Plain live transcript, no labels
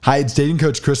Hi, it's dating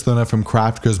coach Chris Luna from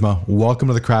Craft Charisma. Welcome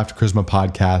to the Craft Charisma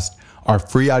podcast, our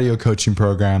free audio coaching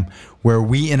program where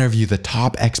we interview the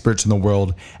top experts in the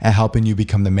world at helping you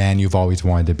become the man you've always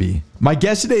wanted to be. My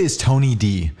guest today is Tony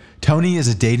D. Tony is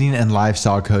a dating and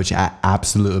lifestyle coach at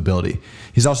Absolute Ability.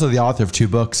 He's also the author of 2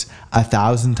 books,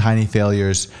 1,000 Tiny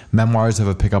Failures, Memoirs of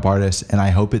a Pickup Artist, and I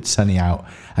Hope It's Sunny Out,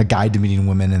 a guide to meeting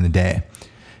women in the day.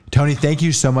 Tony, thank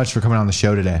you so much for coming on the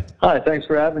show today. Hi, thanks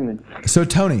for having me. So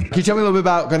Tony, can you tell me a little bit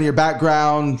about kind of your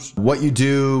background, what you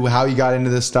do, how you got into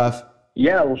this stuff?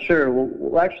 Yeah, well, sure.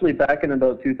 Well, actually, back in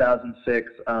about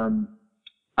 2006,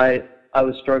 I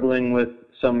was struggling with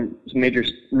some major,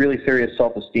 really serious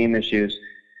self-esteem issues.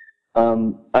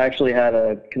 I actually had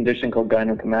a condition called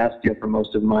gynecomastia for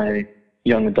most of my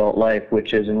young adult life,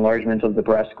 which is enlargement of the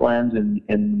breast glands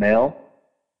in male.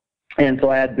 And so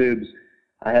I had boobs.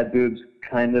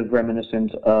 Kind of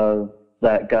reminiscent of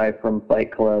that guy from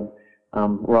Fight Club,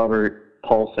 Robert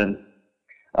Paulson.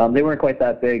 They weren't quite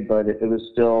that big, but it was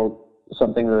still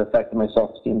something that affected my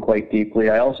self-esteem quite deeply.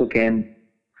 I also came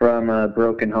from a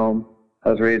broken home. I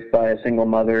was raised by a single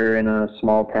mother in a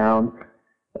small town,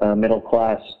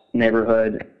 middle-class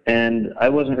neighborhood, and I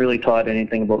wasn't really taught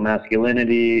anything about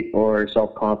masculinity or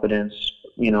self-confidence.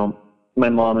 You know, my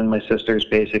mom and my sisters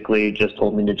basically just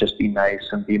told me to just be nice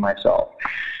and be myself.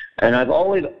 And I've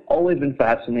always been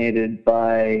fascinated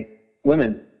by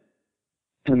women.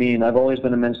 I mean, I've always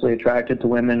been immensely attracted to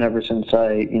women ever since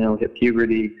I, hit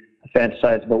puberty. I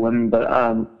fantasized about women, but,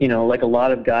 like a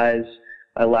lot of guys,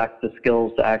 I lacked the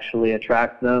skills to actually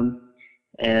attract them.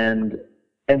 And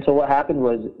so what happened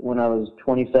was when I was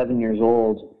 27 years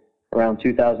old, around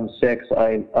 2006,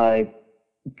 I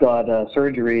got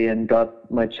surgery and got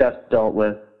my chest dealt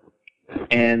with.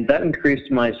 And that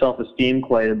increased my self-esteem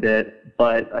quite a bit,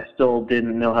 but I still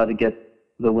didn't know how to get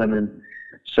the women.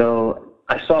 So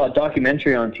I saw a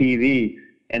documentary on TV,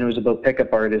 and it was about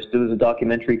pickup artists. It was a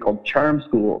documentary called Charm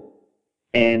School.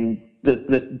 And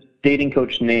the dating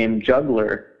coach named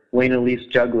Juggler, Wayne Elise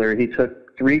Juggler, he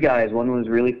took 3 guys. One was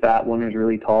really fat, one was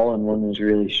really tall, and one was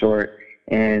really short.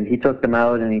 And he took them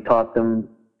out, and he taught them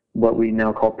what we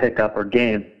now call pickup or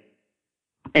game.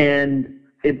 And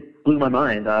it blew my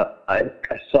mind. I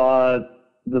saw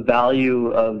the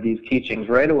value of these teachings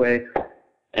right away,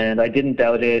 and I didn't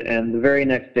doubt it. And the very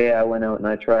next day I went out and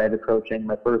I tried approaching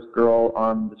my first girl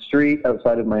on the street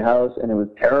outside of my house, and it was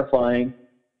terrifying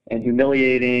and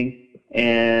humiliating.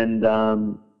 And,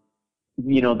 that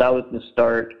was the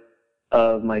start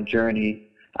of my journey.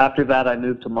 After that, I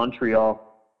moved to Montreal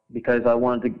because I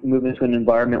wanted to move into an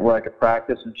environment where I could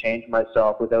practice and change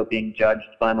myself without being judged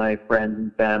by my friends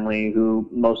and family, who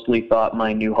mostly thought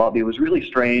my new hobby was really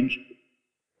strange.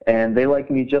 And they liked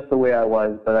me just the way I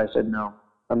was, but I said, no,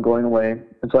 I'm going away.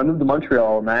 And so I moved to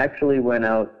Montreal, and I actually went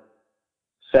out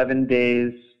 7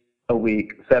 days a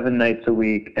week, 7 nights a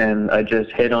week, and I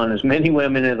just hit on as many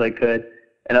women as I could.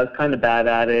 And I was kind of bad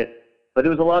at it, but it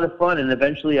was a lot of fun. And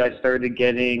eventually I started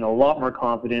getting a lot more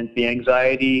confident. The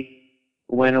anxiety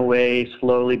went away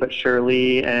slowly but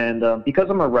surely, and because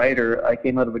I'm a writer, I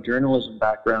came out of a journalism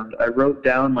background. I wrote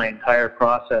down my entire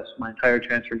process, my entire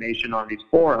transformation on these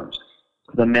forums,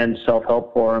 the men's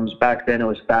self-help forums. Back then it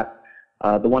was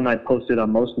the one I posted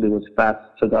on mostly was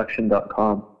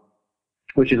fastseduction.com,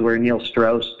 which is where Neil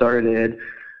Strauss started,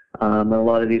 and a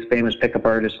lot of these famous pickup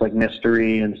artists like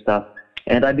Mystery and stuff.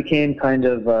 And I became kind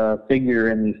of a figure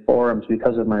in these forums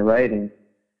because of my writing.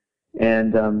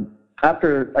 And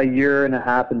after a year and a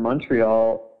half in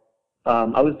Montreal,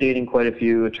 I was dating quite a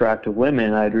few attractive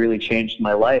women. I had really changed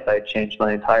my life. I had changed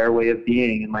my entire way of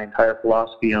being and my entire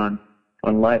philosophy on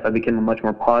life. I became a much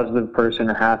more positive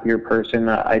person, a happier person.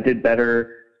 I did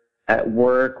better at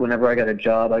work. Whenever I got a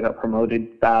job, I got promoted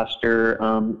faster.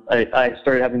 I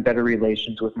started having better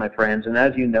relations with my friends. And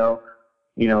as you know,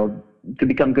 to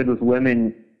become good with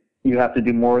women, you have to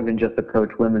do more than just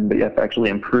approach women, but you have to actually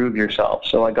improve yourself.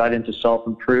 So I got into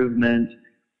self-improvement,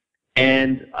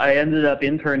 and I ended up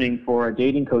interning for a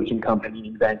dating coaching company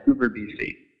in Vancouver,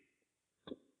 BC.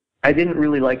 I didn't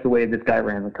really like the way this guy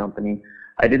ran the company.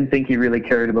 I didn't think he really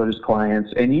cared about his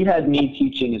clients, and he had me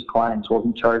teaching his clients while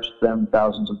he charged them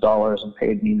thousands of dollars and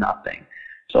paid me nothing.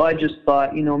 So I just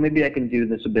thought, maybe I can do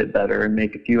this a bit better and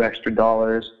make a few extra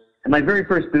dollars. And my very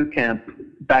first boot camp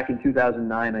back in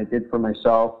 2009, I did for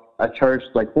myself. I charged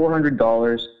like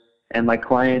 $400, and my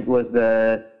client was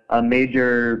a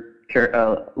major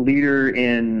leader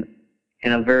in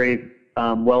a very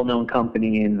well-known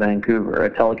company in Vancouver, a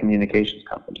telecommunications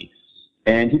company.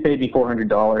 And he paid me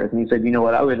 $400, and he said, you know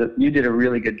what, you did a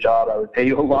really good job. I would pay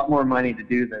you a lot more money to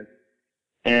do this.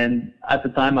 And at the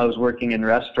time, I was working in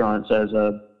restaurants as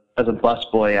a as a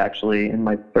busboy actually in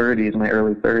my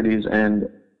early 30s, and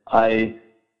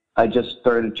I just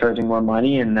started charging more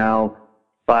money, and now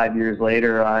 5 years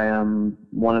later, I am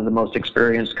one of the most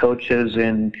experienced coaches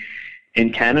in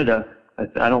Canada.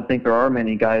 I don't think there are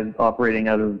many guys operating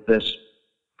out of this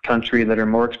country that are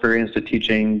more experienced at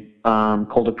teaching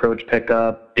cold approach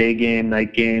pickup, day game,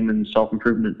 night game, and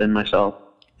self-improvement than myself.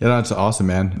 Yeah, that's awesome,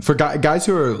 man. For guys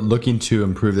who are looking to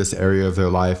improve this area of their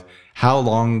life, how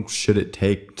long should it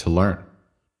take to learn?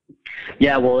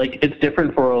 Yeah, well, it's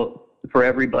different for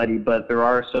everybody, but there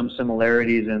are some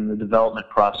similarities in the development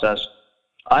process.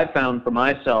 I found for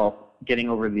myself getting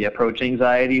over the approach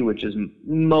anxiety, which is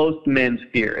most men's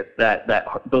fear. It's that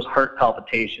those heart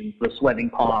palpitations, the sweating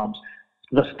palms,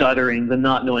 the stuttering, the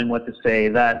not knowing what to say,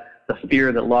 the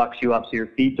fear that locks you up so your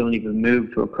feet don't even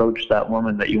move to approach that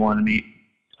woman that you want to meet.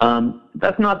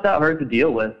 That's not that hard to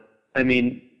deal with. I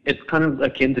mean, it's kind of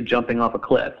akin to jumping off a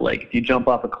cliff. Like if you jump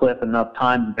off a cliff enough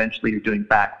times, eventually you're doing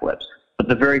backflips. But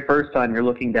the very first time you're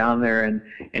looking down there and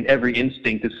every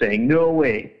instinct is saying, no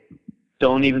way,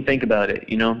 don't even think about it,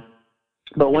 you know?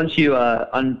 But once you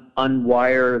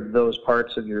unwire those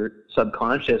parts of your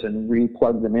subconscious and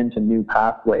replug them into new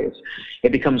pathways,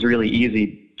 it becomes really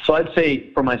easy. So I'd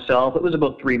say for myself, it was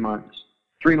about 3 months.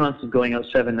 3 months of going out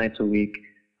 7 nights a week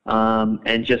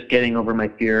and just getting over my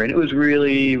fear. And it was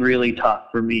really, really tough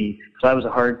for me because I was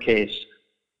a hard case.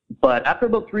 But after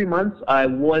about 3 months, I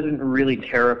wasn't really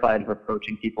terrified of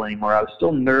approaching people anymore. I was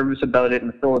still nervous about it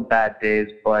and still in bad days,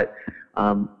 but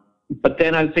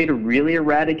then I would say to really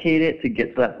eradicate it, to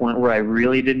get to that point where I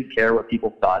really didn't care what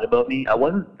people thought about me. I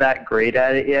wasn't that great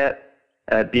at it yet,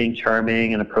 at being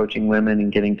charming and approaching women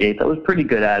and getting dates. I was pretty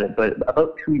good at it, but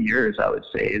about 2 years, I would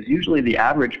say, is usually the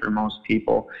average for most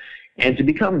people. And to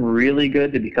become really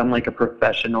good, to become like a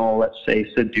professional, let's say,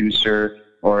 seducer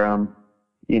or,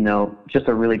 just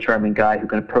a really charming guy who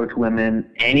can approach women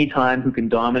anytime, who can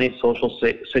dominate social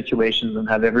situations and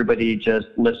have everybody just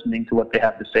listening to what they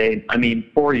have to say. I mean,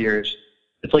 4 years,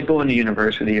 it's like going to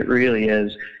university. It really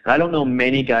is. And I don't know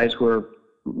many guys who are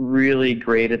really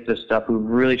great at this stuff, who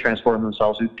really transformed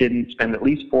themselves, who didn't spend at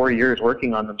least 4 years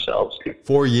working on themselves.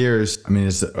 4 years, I mean,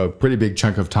 it's a pretty big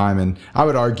chunk of time. And I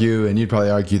would argue, and you'd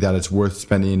probably argue, that it's worth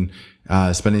spending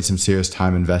some serious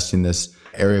time investing in this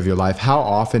area of your life. How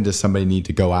often does somebody need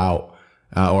to go out,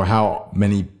 or how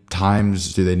many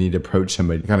times do they need to approach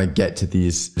somebody to kind of get to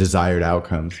these desired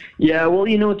outcomes? Yeah, well,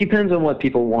 it depends on what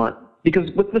people want. Because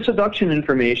with the seduction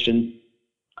information,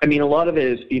 I mean, a lot of it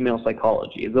is female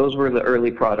psychology. Those were the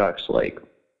early products, like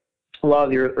a lot of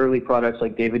the early products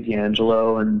like David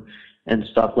D'Angelo and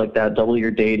stuff like that, Double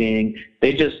Your Dating.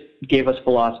 They just gave us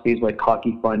philosophies like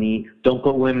cocky funny, don't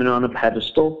put women on a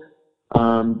pedestal,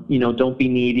 don't be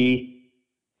needy,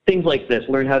 things like this.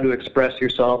 Learn how to express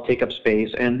yourself, take up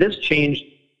space. And this changed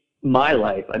my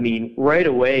life. I mean, right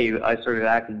away, I started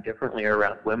acting differently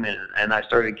around women, and I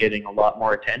started getting a lot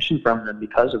more attention from them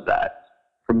because of that,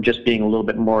 from just being a little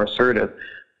bit more assertive.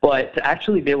 But to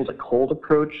actually be able to cold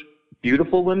approach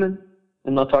beautiful women,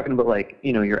 I'm not talking about like,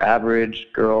 your average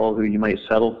girl who you might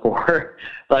settle for.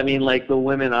 I mean, like the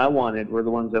women I wanted were the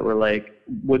ones that were like,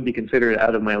 would be considered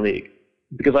out of my league,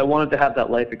 because I wanted to have that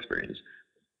life experience.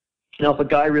 Now, if a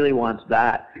guy really wants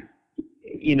that,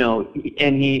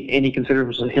 and he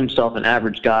considers himself an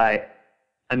average guy,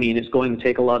 I mean, it's going to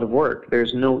take a lot of work.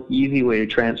 There's no easy way to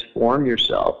transform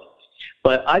yourself.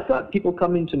 But I've got people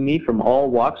coming to me from all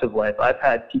walks of life. I've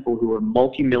had people who are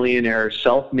multimillionaires,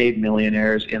 self-made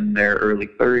millionaires in their early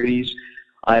 30s.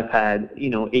 I've had,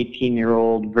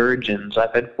 18-year-old virgins.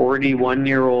 I've had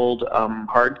 41-year-old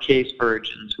hard case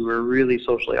virgins who are really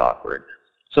socially awkward.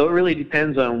 So it really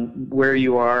depends on where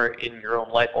you are in your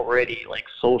own life already, like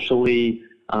socially.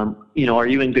 Are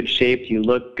you in good shape? Do you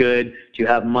look good? Do you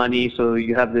have money? So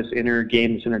you have this inner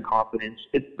game, this inner confidence.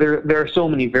 There are so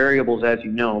many variables, as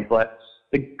you know, but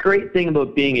the great thing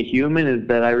about being a human is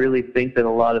that I really think that a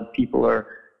lot of people are,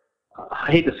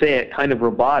 I hate to say it, kind of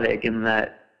robotic, in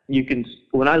that you can,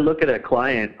 when I look at a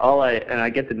client, and I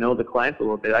get to know the client a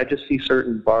little bit, I just see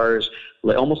certain bars,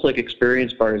 almost like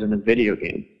experience bars in a video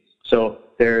game. So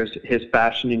there's his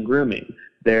fashion and grooming.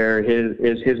 There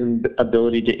is his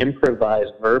ability to improvise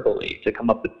verbally, to come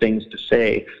up with things to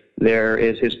say. There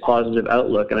is his positive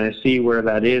outlook, and I see where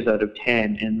that is out of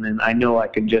 10, and then I know I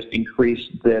can just increase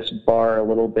this bar a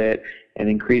little bit and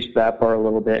increase that bar a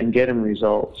little bit and get him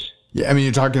results. Yeah, I mean,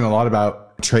 you're talking a lot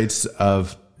about traits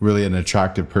of really an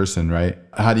attractive person, right?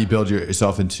 How do you build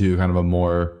yourself into kind of a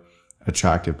more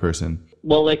attractive person?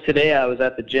 Well, like today I was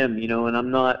at the gym, and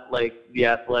I'm not like the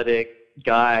athletic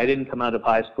guy. I didn't come out of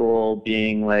high school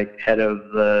being like head of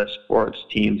the sports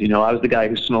teams. You know, I was the guy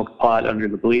who smoked pot under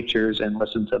the bleachers and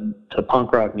listened to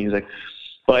punk rock music.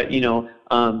 But, you know,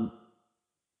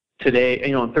 today,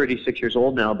 you know, I'm 36 years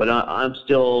old now, but I'm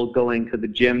still going to the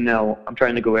gym now. I'm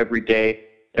trying to go every day.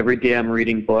 Every day I'm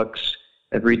reading books.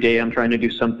 Every day I'm trying to do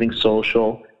something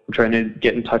social. I'm trying to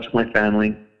get in touch with my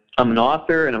family. I'm an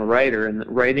author and I'm a writer, and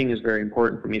writing is very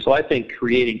important for me. So I think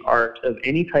creating art of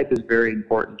any type is very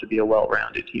important to be a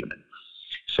well-rounded human.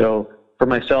 So for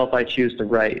myself, I choose to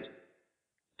write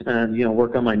and, you know,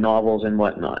 work on my novels and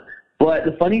whatnot. But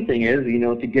the funny thing is, you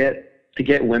know, to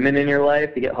get women in your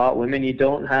life, to get hot women, you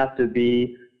don't have to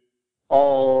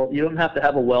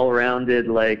have a well-rounded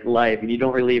like life, and you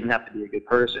don't really even have to be a good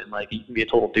person. Like, you can be a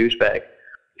total douchebag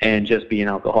and just be an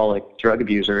alcoholic drug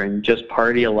abuser and just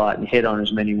party a lot and hit on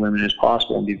as many women as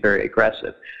possible and be very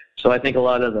aggressive. So I think a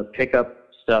lot of the pickup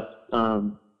stuff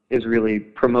is really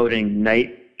promoting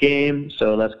night game.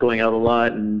 So that's going out a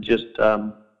lot and just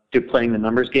playing the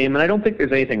numbers game. And I don't think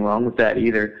there's anything wrong with that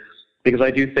either, because I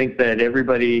do think that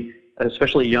everybody,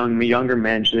 especially younger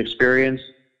men, should experience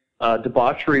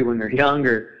debauchery when they're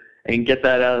younger and get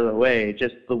that out of the way,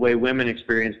 just the way women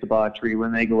experience debauchery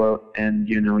when they go out and,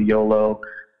 you know, YOLO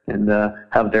and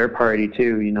have their party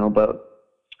too, you know. But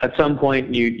at some point,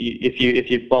 if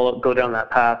you go down that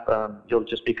path, you'll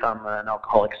just become an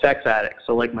alcoholic sex addict.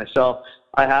 So like myself,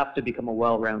 I have to become a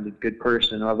well-rounded good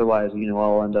person, otherwise, you know,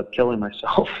 I'll end up killing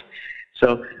myself.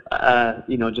 So,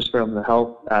 you know, just from the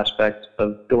health aspect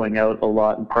of going out a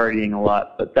lot and partying a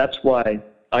lot. But that's why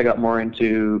I got more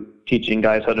into teaching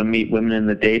guys how to meet women in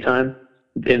the daytime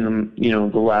in the, you know,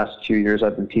 the last 2 years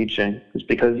I've been teaching. It's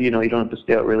because, you know, you don't have to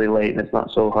stay out really late and it's not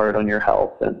so hard on your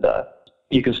health, and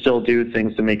you can still do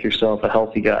things to make yourself a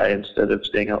healthy guy instead of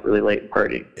staying out really late and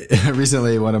partying.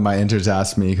 Recently, one of my interns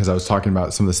asked me, because I was talking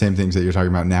about some of the same things that you're talking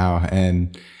about now,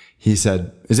 and he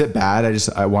said, is it bad?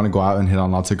 I want to go out and hit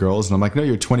on lots of girls. And I'm like, no,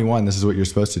 you're 21. This is what you're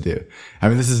supposed to do. I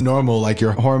mean, this is normal. Like,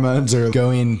 your hormones are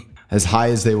going as high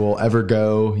as they will ever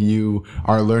go. You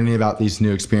are learning about these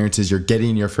new experiences. You're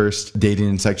getting your first dating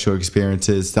and sexual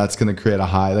experiences. That's going to create a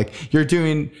high. Like, you're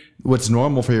doing what's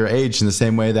normal for your age in the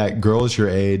same way that girls your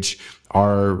age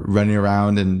are running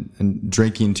around and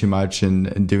drinking too much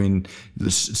and doing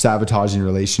sabotaging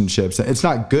relationships. It's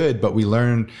not good, but we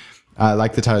learn,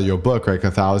 like the title of your book, right?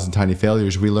 1,000 Tiny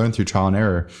Failures. We learn through trial and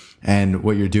error. And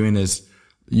what you're doing is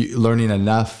learning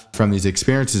enough from these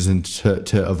experiences and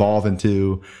to evolve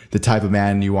into the type of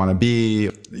man you want to be,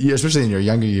 especially in your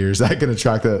younger years. That can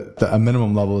attract a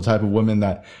minimum level, the type of women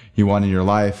that you want in your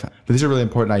life. But these are really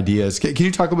important ideas. Can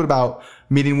you talk a bit about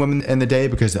meeting women in the day?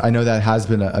 Because I know that has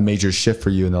been a major shift for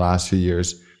you in the last few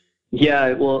years.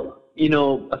 Yeah, well, you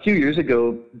know, a few years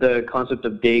ago, the concept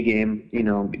of day game, you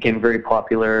know, became very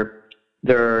popular.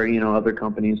 There are, you know, other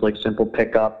companies like Simple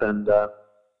Pickup, and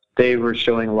they were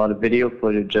showing a lot of video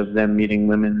footage of them meeting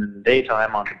women in the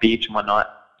daytime on the beach and whatnot.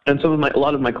 And a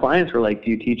lot of my clients were like,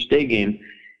 do you teach day game?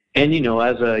 And, you know,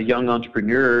 as a young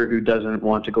entrepreneur who doesn't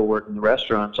want to go work in the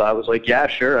restaurants, I was like, yeah,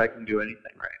 sure, I can do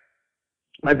anything, right?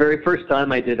 My very first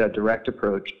time I did a direct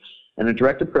approach. And a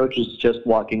direct approach is just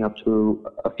walking up to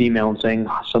a female and saying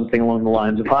something along the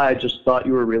lines of, hi, I just thought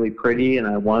you were really pretty and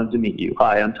I wanted to meet you.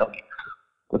 Hi, I'm Tony.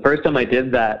 The first time I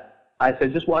did that, I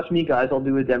said, just watch me, guys. I'll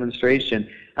do a demonstration.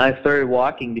 And I started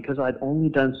walking because I'd only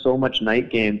done so much night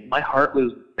game. My heart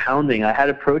was pounding. I had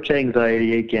approach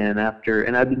anxiety again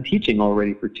and I've been teaching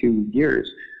already for 2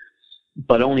 years,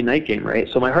 but only night game, right?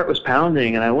 So my heart was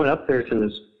pounding, and I went up there to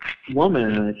this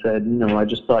woman and I said, you know, I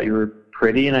just thought you were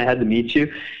pretty and I had to meet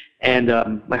you. And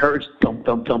my heart was thump,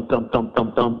 thump, thump, thump, thump,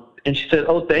 thump, thump. And she said,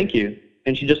 oh, thank you.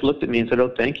 And she just looked at me and said,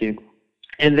 oh, thank you.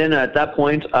 And then at that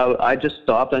point, I just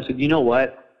stopped. I said, you know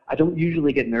what? I don't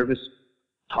usually get nervous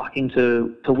talking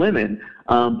to women,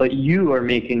 but you are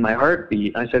making my heart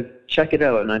beat. I said, check it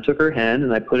out. And I took her hand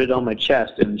and I put it on my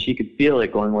chest, and she could feel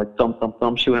it going like thump, thump,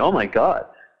 thump. She went, oh my God.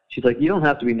 She's like, you don't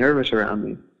have to be nervous around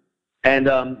me. And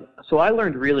so I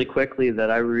learned really quickly that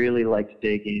I really liked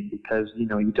day game because, you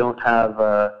know, you don't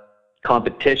have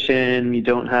competition. You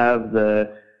don't have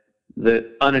the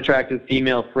unattractive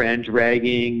female friend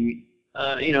dragging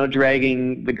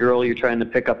the girl you're trying to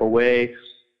pick up away.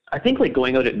 I think like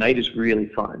going out at night is really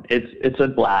fun. It's a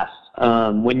blast.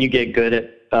 When you get good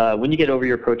at, when you get over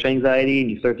your approach anxiety and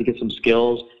you start to get some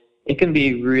skills, it can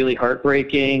be really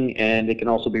heartbreaking, and it can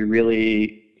also be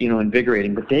really, you know,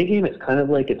 invigorating. But day game, it's kind of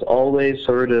like it's always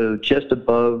sort of just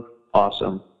above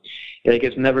awesome. Like,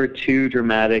 it's never too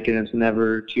dramatic and it's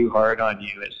never too hard on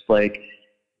you. It's like,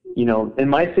 you know, in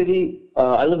my city,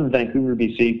 I live in Vancouver,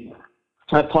 BC.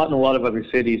 I've taught in a lot of other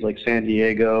cities like San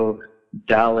Diego,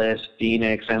 Dallas,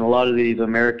 Phoenix, and a lot of these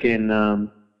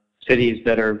American cities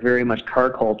that are very much car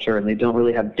culture, and they don't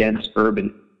really have dense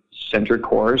urban center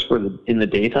cores in the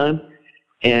daytime.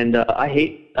 And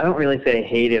I don't really say I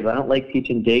hate it, but I don't like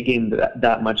teaching day game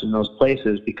that much in those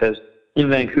places, because in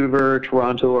Vancouver,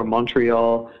 Toronto, or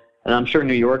Montreal, and I'm sure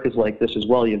New York is like this as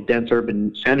well, you have dense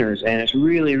urban centers, and it's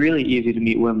really, really easy to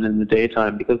meet women in the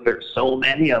daytime because there's so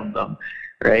many of them,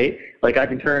 right? Like, I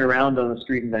can turn around on the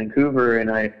street in Vancouver,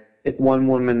 and if one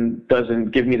woman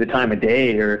doesn't give me the time of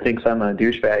day or thinks I'm a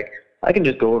douchebag, I can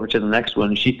just go over to the next one,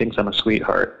 and she thinks I'm a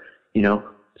sweetheart, you know?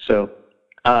 So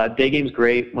day game's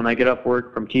great. When I get off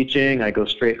work from teaching, I go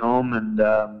straight home and,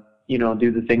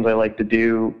 do the things I like to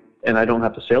do, and I don't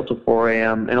have to sail till 4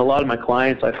 a.m. And a lot of my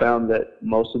clients, I found that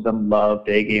most of them love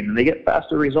day game, and they get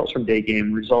faster results from day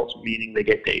game, results meaning they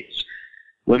get dates.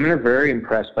 Women are very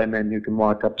impressed by men who can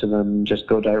walk up to them and just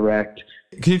go direct.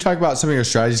 Can you talk about some of your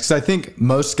strategies? Because I think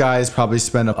most guys probably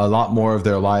spend a lot more of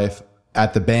their life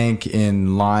at the bank,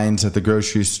 in lines at the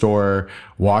grocery store,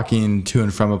 walking to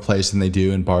and from a place than they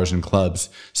do in bars and clubs.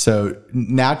 So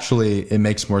naturally, it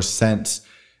makes more sense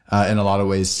in a lot of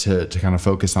ways to kind of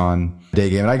focus on day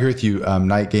game. And I agree with you.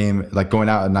 Night game, like going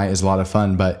out at night, is a lot of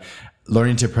fun, but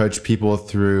learning to approach people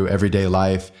through everyday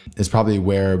life is probably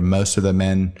where most of the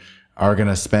men are going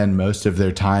to spend most of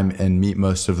their time and meet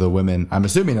most of the women, I'm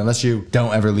assuming, unless you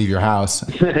don't ever leave your house,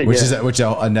 which is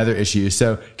another issue.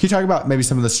 So can you talk about maybe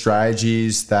some of the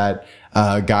strategies that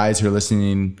guys who are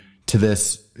listening to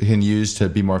this can use to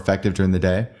be more effective during the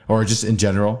day, or just in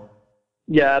general?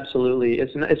 Yeah, absolutely.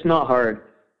 It's not hard.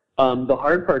 The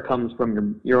hard part comes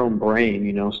from your own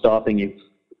brain, stopping you.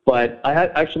 But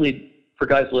for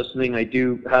guys listening, I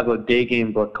do have a day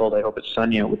game book called I Hope It's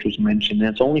Sunny Out, which was mentioned, and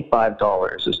it's only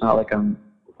 $5. It's not like I'm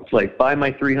like, buy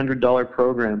my $300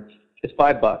 program. It's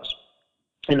 $5.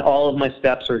 And all of my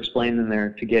steps are explained in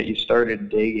there to get you started in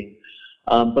day game.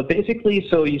 But basically,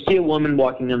 so you see a woman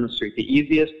walking down the street. The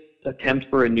easiest attempt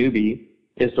for a newbie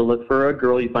is to look for a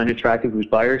girl you find attractive who's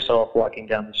by herself walking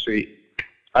down the street.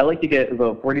 I like to get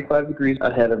about 45 degrees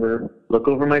ahead of her, look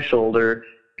over my shoulder,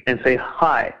 and say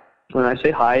hi. When I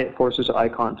say hi, it forces eye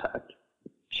contact.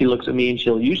 She looks at me, and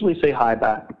she'll usually say hi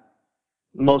back.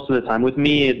 Most of the time. With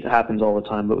me, it happens all the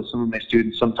time, but with some of my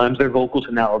students, sometimes their vocal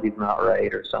tonality is not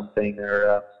right or something,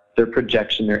 or their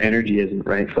projection, their energy isn't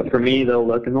right. But for me, they'll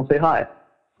look and they'll say hi.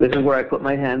 This is where I put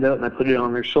my hand out and I put it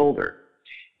on their shoulder.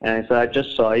 And I said, I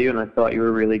just saw you and I thought you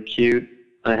were really cute.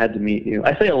 I had to meet you.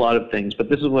 I say a lot of things, but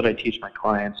this is what I teach my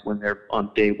clients when they're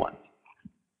on day one.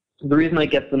 The reason I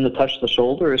get them to touch the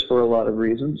shoulder is for a lot of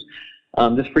reasons.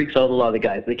 This freaks out a lot of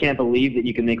guys. They can't believe that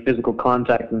you can make physical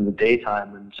contact in the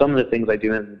daytime. And some of the things I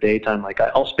do in the daytime, like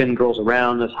I'll spin girls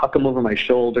around, just huck them over my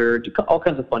shoulder, do all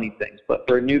kinds of funny things. But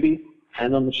for a newbie,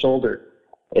 hand on the shoulder.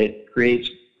 It creates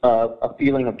a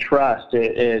feeling of trust.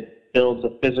 It builds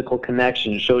a physical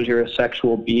connection. It shows you're a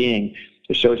sexual being.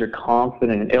 It shows you're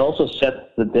confident. It also sets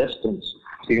the distance,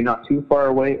 so you're not too far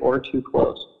away or too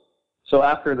close. So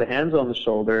after the hand's on the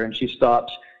shoulder and she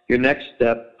stops, your next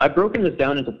step, I've broken this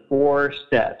down into 4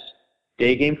 steps.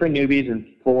 Day game for newbies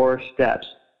in 4 steps.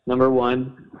 Number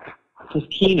 1 is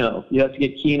kino. You have to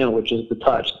get kino, which is the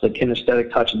touch, the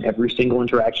kinesthetic touch in every single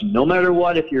interaction, no matter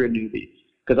what if you're a newbie.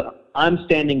 Because I'm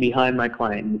standing behind my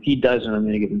client, and if he doesn't, I'm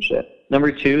going to give him shit.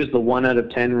 Number 2 is the 1 out of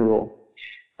 10 rule.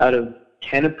 Out of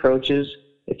 10 approaches,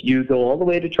 if you go all the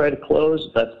way to try to close,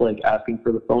 that's like asking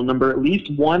for the phone number. At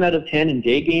least 1 out of 10 in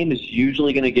day game is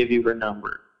usually going to give you her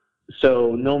number.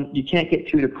 So no, you can't get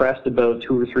too depressed about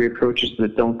 2 or 3 approaches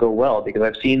that don't go well, because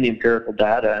I've seen the empirical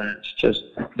data, and it's just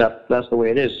that's the way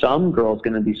it is. Some girl's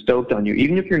going to be stoked on you.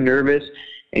 Even if you're nervous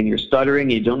and you're stuttering,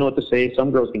 you don't know what to say,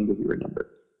 some girl's going to give you her number.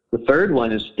 The third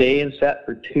one is stay and set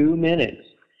for 2 minutes.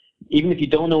 Even if you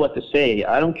don't know what to say,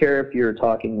 I don't care if you're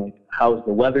talking like, how's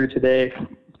the weather today?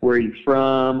 Where are you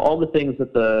from? All the things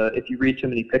that if you read too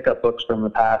many pickup books from the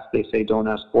past, they say don't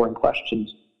ask boring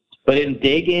questions. But in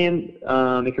day game,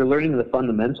 if you're learning the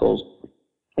fundamentals,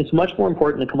 it's much more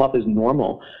important to come up as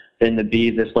normal than to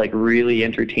be this like really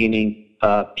entertaining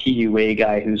PUA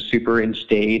guy who's super in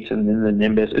states and in the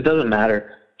nimbus. It doesn't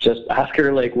matter. Just ask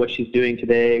her like what she's doing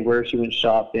today, where she went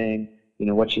shopping,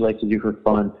 what she likes to do for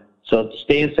fun. So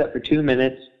stay and set for 2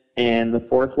 minutes, and the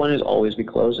 4th one is always be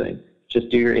closing. Just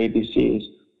do your ABCs.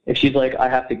 If she's like, I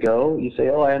have to go, you say,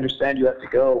 oh, I understand you have to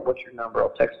go. What's your number? I'll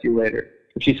text you later.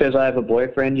 If she says, I have a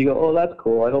boyfriend, you go, oh, that's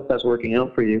cool. I hope that's working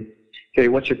out for you. Okay,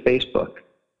 what's your Facebook?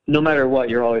 No matter what,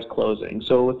 you're always closing.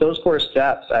 So with those 4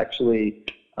 steps, actually,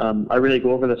 I really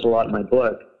go over this a lot in my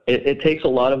book. It takes a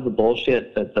lot of the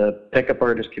bullshit that the pickup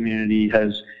artist community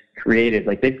has created.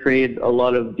 Like, they've created a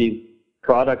lot of these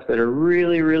products that are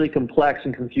really, really complex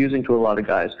and confusing to a lot of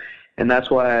guys. And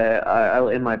that's why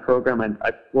I in my program,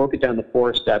 I broke it down to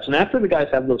 4 steps. And after the guys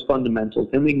have those fundamentals,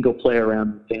 then we can go play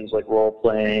around with things like role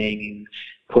playing,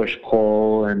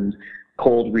 push-pull, and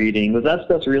cold reading. But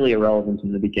that's really irrelevant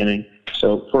in the beginning.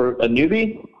 So for a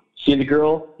newbie, see the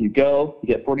girl, you go, you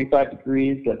get 45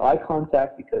 degrees, get eye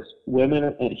contact, because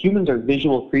humans are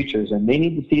visual creatures, and they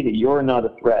need to see that you're not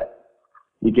a threat.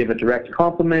 You give a direct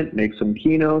compliment, make some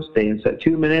keynotes, stay in set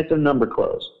 2 minutes, and number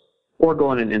close. Or go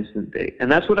on an instant date.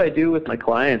 And that's what I do with my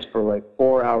clients for like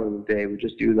 4 hours a day. We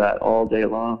just do that all day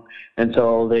long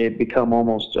until they become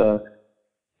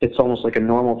it's almost like a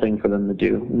normal thing for them to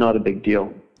do, not a big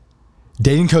deal.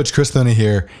 Dating coach Chris Luna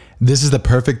here. This is the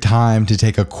perfect time to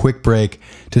take a quick break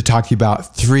to talk to you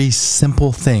about 3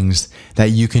 simple things that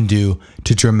you can do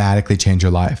to dramatically change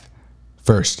your life.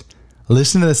 First,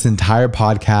 listen to this entire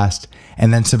podcast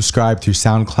and then subscribe through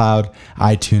SoundCloud,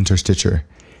 iTunes, or Stitcher.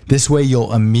 This way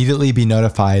you'll immediately be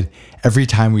notified every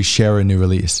time we share a new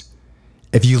release.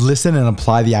 If you listen and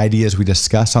apply the ideas we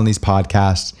discuss on these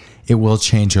podcasts, it will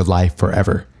change your life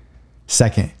forever.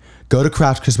 Second, go to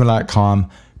craftcharisma.com,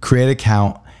 create an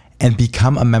account, and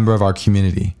become a member of our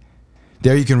community.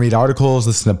 There you can read articles,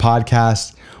 listen to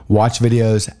podcasts, watch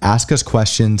videos, ask us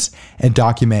questions, and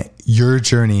document your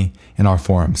journey in our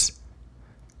forums.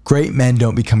 Great men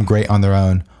don't become great on their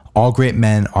own. All great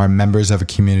men are members of a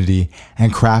community,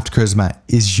 and Craft Charisma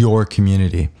is your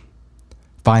community.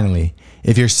 Finally,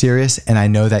 if you're serious, and I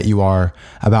know that you are,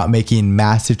 about making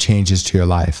massive changes to your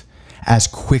life as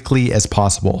quickly as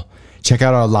possible, check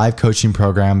out our live coaching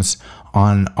programs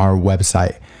on our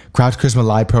website. Craft Charisma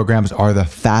live programs are the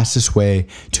fastest way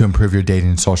to improve your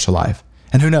dating and social life.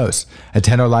 And who knows,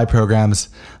 attend our live programs,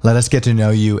 let us get to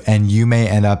know you, and you may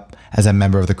end up as a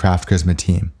member of the Craft Charisma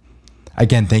team.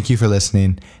 Again, thank you for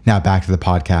listening. Now back to the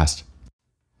podcast.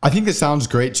 I think this sounds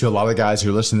great to a lot of the guys who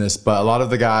are listening to this, but a lot of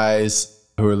the guys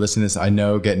who are listening to this, I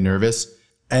know, get nervous.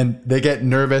 And they get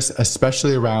nervous,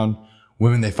 especially around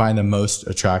women they find the most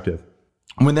attractive.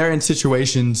 When they're in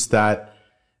situations that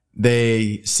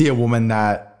they see a woman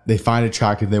that they find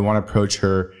attractive, they want to approach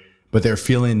her, but they're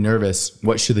feeling nervous,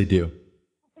 what should they do?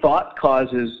 Thought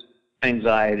causes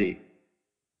anxiety.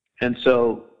 And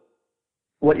so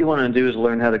what you want to do is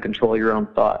learn how to control your own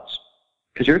thoughts,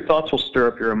 because your thoughts will stir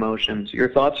up your emotions. Your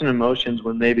thoughts and emotions,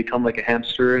 when they become like a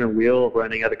hamster in a wheel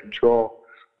running out of control,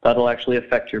 that'll actually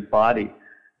affect your body.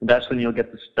 That's when you'll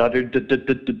get the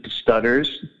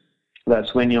stutters.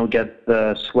 That's when you'll get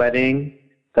the sweating.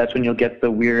 That's when you'll get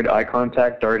the weird eye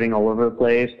contact darting all over the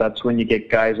place. That's when you get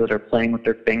guys that are playing with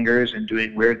their fingers and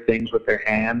doing weird things with their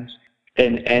hands.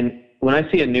 And when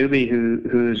I see a newbie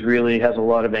who's really has a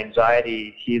lot of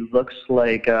anxiety, he looks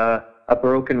like a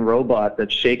broken robot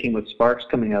that's shaking with sparks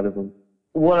coming out of him.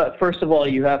 First of all,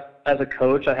 as a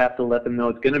coach, I have to let them know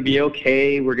it's going to be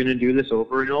okay. We're going to do this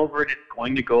over and over, and it's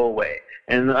going to go away.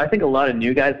 And I think a lot of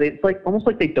new guys, it's like almost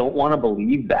like they don't want to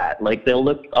believe that. Like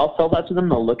I'll tell that to them.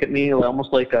 They'll look at me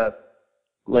almost like a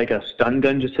stun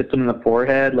gun just hits them in the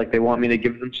forehead. Like they want me to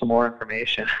give them some more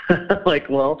information. Like,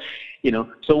 well,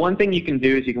 so one thing you can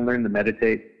do is you can learn to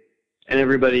meditate. And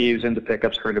everybody who's into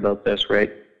pickups heard about this,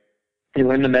 right? You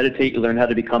learn to meditate, you learn how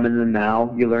to become in the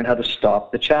now, you learn how to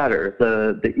stop the chatter,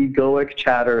 the egoic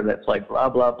chatter that's like blah,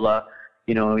 blah, blah.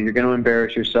 You're going to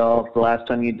embarrass yourself the last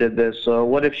time you did this. So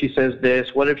what if she says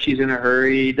this? What if she's in a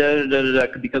hurry? Da, da, da,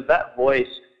 da. Because that voice,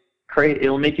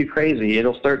 it'll make you crazy.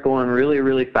 It'll start going really,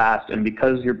 really fast. And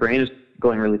because your brain is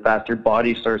going really fast, your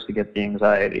body starts to get the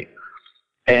anxiety.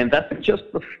 And that's just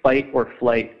the fight or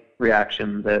flight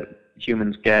reaction that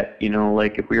humans get.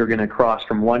 Like if we were going to cross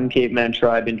from one caveman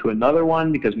tribe into another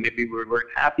one because maybe we weren't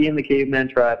happy in the caveman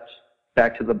tribe,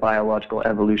 back to the biological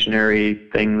evolutionary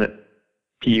thing that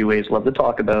PUAs love to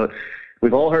talk about.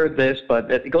 We've all heard this, but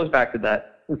it goes back to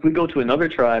that. If we go to another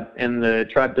tribe and the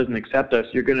tribe doesn't accept us,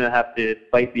 you're going to have to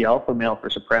fight the alpha male for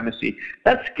supremacy.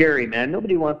 That's scary, man.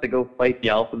 Nobody wants to go fight the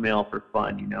alpha male for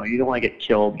fun. You don't want to get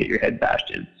killed, get your head bashed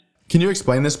in. Can you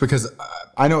explain this? Because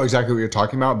I know exactly what you're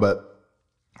talking about, but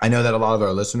I know that a lot of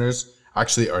our listeners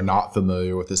actually are not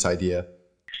familiar with this idea.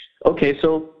 Okay,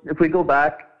 so if we go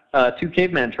back, 2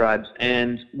 caveman tribes,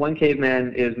 and one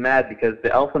caveman is mad because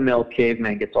the alpha male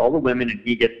caveman gets all the women and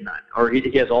he gets none, or he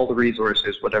has all the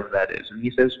resources, whatever that is, and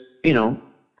he says,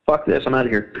 fuck this, I'm out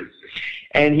of here.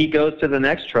 And he goes to the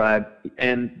next tribe,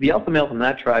 and the alpha male from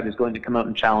that tribe is going to come out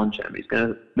and challenge him.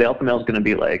 The alpha male is going to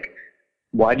be like,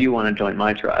 why do you want to join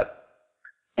my tribe?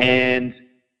 And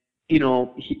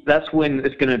that's when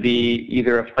it's going to be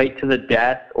either a fight to the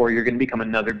death or you're going to become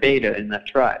another beta in that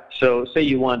tribe. So say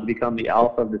you want to become the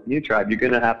alpha of this new tribe, you're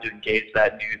going to have to engage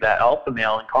that alpha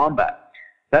male in combat.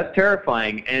 That's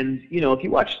terrifying. And, if you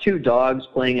watch two dogs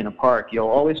playing in a park, you'll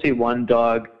always see one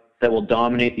dog that will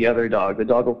dominate the other dog. The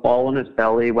dog will fall on its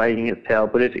belly, wagging its tail,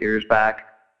 put its ears back,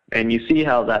 and you see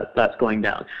how that's going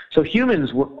down. So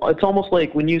humans, it's almost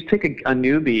like when you take a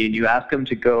newbie and you ask him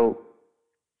to go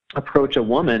approach a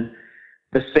woman,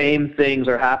 the same things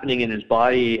are happening in his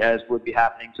body as would be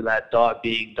happening to that dog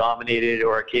being dominated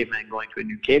or a caveman going to a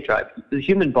new cave tribe. The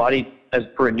human body, as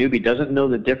per a newbie, doesn't know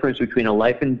the difference between a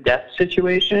life and death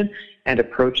situation and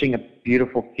approaching a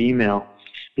beautiful female.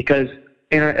 Because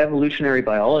in our evolutionary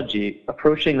biology,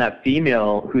 approaching that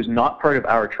female who's not part of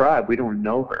our tribe, we don't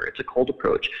know her. It's a cold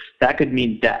approach. That could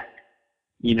mean death,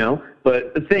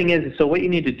 But the thing is, so what you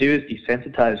need to do is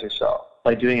desensitize yourself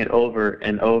by doing it over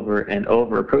and over and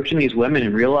over, approaching these women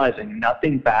and realizing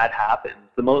nothing bad happens.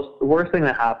 The worst thing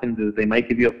that happens is they might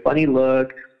give you a funny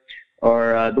look,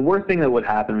 or the worst thing that would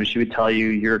happen was she would tell you,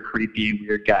 you're a creepy,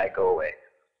 weird guy, go away.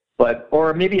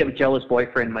 Or maybe a jealous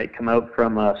boyfriend might come out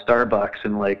from Starbucks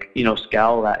and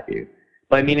scowl at you.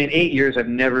 But I mean, in 8 years, I've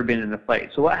never been in a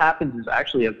fight. So what happens is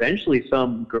actually eventually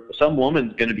some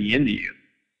woman's going to be into you.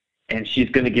 And she's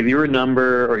going to give you her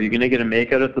number, or you're going to get a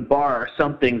makeout at the bar, or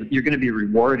something. You're going to be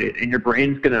rewarded, and your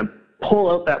brain's going to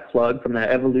pull out that plug from that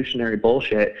evolutionary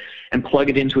bullshit and plug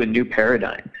it into a new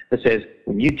paradigm that says,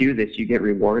 when you do this, you get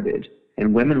rewarded,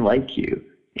 and women like you,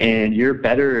 and you're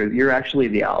better. You're actually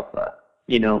the alpha,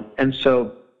 And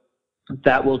so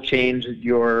that will change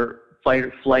your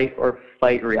flight or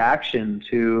fight reaction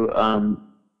to.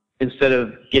 Instead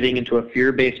of getting into a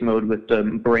fear-based mode with the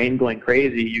brain going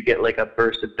crazy, you get like a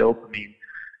burst of dopamine,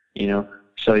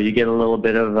 So you get a little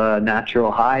bit of a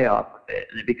natural high off of it,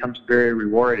 and it becomes very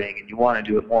rewarding, and you want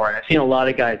to do it more. And I've seen a lot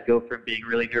of guys go from being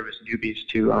really nervous newbies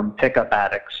to pickup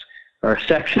addicts or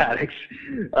sex addicts,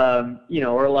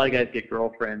 or a lot of guys get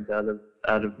girlfriends out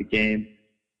of the game.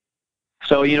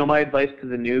 So, my advice to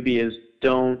the newbie is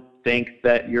don't think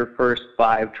that your first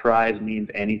 5 tries means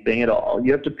anything at all.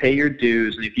 You have to pay your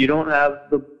dues, and if you don't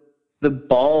have the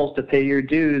balls to pay your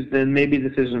dues, then maybe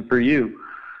this isn't for you.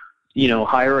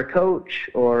 Hire a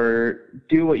coach or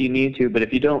do what you need to, but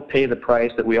if you don't pay the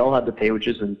price that we all have to pay, which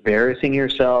is embarrassing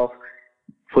yourself,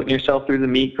 putting yourself through the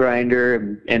meat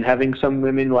grinder, and having some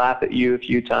women laugh at you a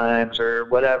few times or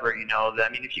whatever, I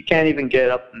mean, if you can't even get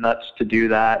up nuts to do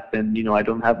that, then, I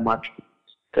don't have much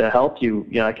to help you.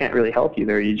 I can't really help you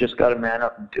there. You just got to man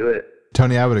up and do it.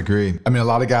 Tony, I would agree. I mean, a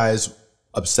lot of guys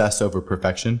obsess over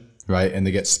perfection, right? And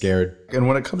they get scared. And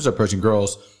when it comes to approaching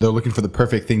girls, they're looking for the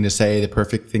perfect thing to say, the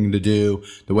perfect thing to do,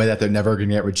 the way that they're never going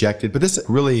to get rejected. But this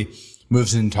really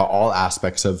moves into all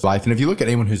aspects of life. And if you look at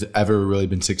anyone who's ever really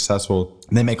been successful,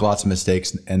 they make lots of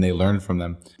mistakes and they learn from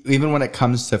them. Even when it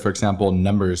comes to, for example,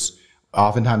 numbers,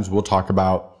 oftentimes we'll talk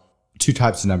about 2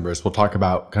 types of numbers. We'll talk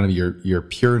about kind of your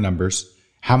pure numbers.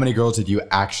 How many girls did you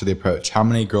actually approach? How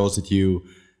many girls did you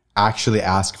actually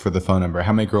ask for the phone number?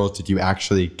 How many girls did you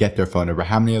actually get their phone number?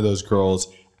 How many of those girls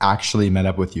actually met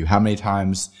up with you? How many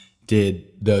times did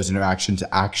those interactions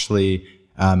actually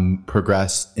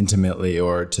progress intimately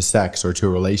or to sex or to a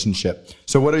relationship?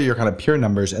 So what are your kind of pure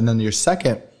numbers? And then your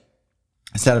second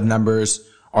set of numbers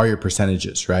are your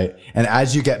percentages, right? And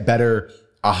as you get better,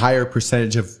 a higher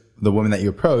percentage of the women that you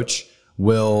approach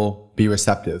will be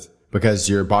receptive, because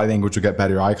your body language will get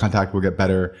better, your eye contact will get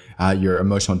better, your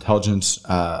emotional intelligence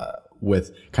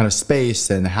with kind of space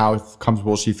and how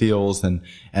comfortable she feels and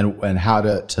how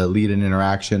to lead an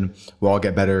interaction will all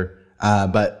get better.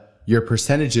 But your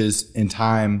percentages in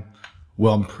time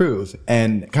will improve.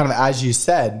 And kind of as you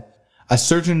said, a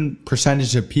certain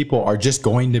percentage of people are just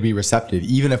going to be receptive,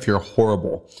 even if you're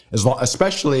horrible,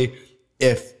 especially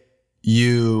if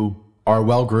you are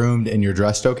well groomed and you're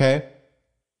dressed okay.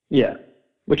 Yeah.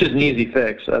 Which is an easy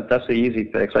fix. That's the easy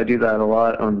fix. I do that a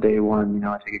lot on day one.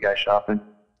 I take a guy shopping.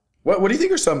 What do you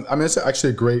think are some, I mean, it's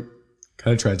actually a great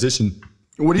kind of transition.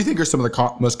 What do you think are some of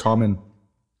the most common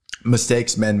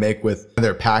mistakes men make with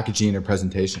their packaging or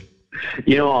presentation?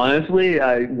 Honestly,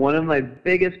 one of my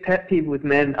biggest pet peeves with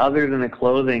men other than the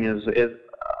clothing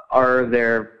are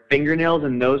their fingernails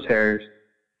and nose hairs.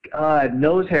 God,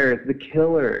 nose hair is the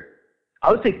killer. I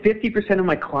would say 50% of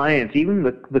my clients, even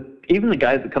the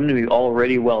guys that come to me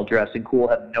already well dressed and cool,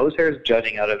 have nose hairs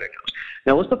jutting out of their nose.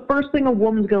 Now, what's the first thing a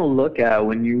woman's going to look at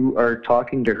when you are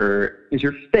talking to her is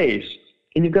your face,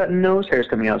 and you've got nose hairs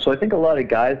coming out. So I think a lot of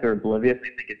guys are oblivious. They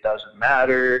think it doesn't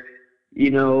matter.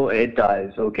 It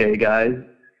does. Okay, guys,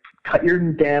 cut your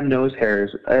damn nose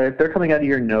hairs. If they're coming out of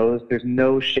your nose, there's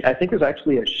no I think there's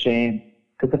actually a shame.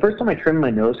 Because the first time I trimmed my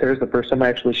nose hairs, the first time I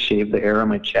actually shaved the hair on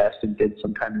my chest and did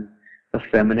some kind of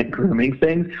effeminate grooming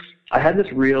things, I had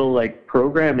this real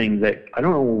programming that I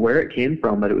don't know where it came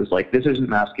from, but it was like, this isn't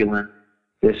masculine.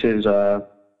 this is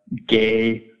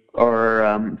gay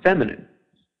or feminine.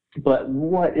 But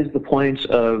what is the point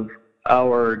of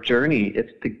our journey?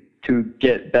 It's to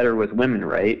get better with women,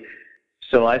 right?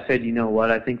 So I said, you know what,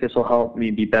 I think this will help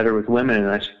me be better with women. And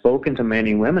I've spoken to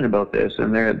many women about this,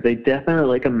 and they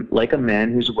definitely like a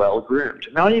man who's well groomed.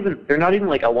 They're not even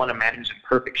like, I want a man who's in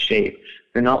perfect shape.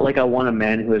 They're not like, I want a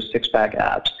man who has six-pack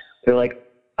abs. They're like,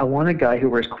 I want a guy who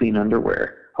wears clean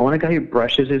underwear. I want a guy who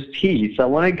brushes his teeth. I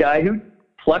want a guy who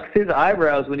plucks his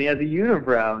eyebrows when he has a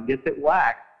unibrow and gets it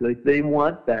waxed. Like, they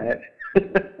want that.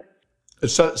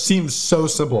 It seems so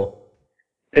simple.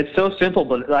 It's so simple,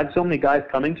 but I have so many guys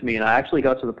coming to me, and I actually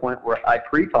got to the point where I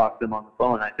pre-talk them on the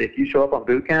phone. I say, if you show up on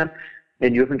boot camp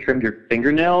and you haven't trimmed your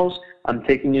fingernails, I'm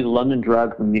taking you to London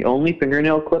Drugs, and the only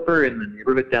fingernail clipper in the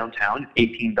neighborhood downtown is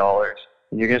 $18.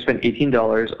 And you're going to spend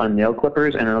 $18 on nail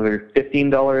clippers and another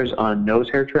 $15 on nose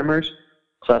hair trimmers.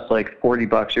 So that's like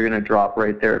 $40 you're going to drop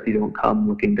right there if you don't come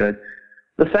looking good.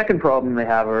 The second problem they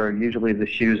have are usually the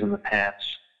shoes and the pants.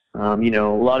 A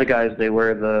lot of guys, they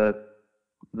wear the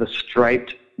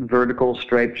vertical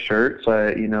striped shirts.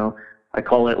 I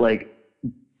call it like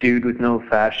dude with no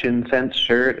fashion sense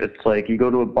shirt. It's like you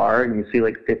go to a bar and you see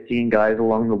like 15 guys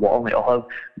along the wall, and they all have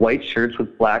white shirts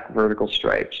with black vertical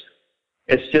stripes.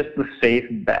 It's just the safe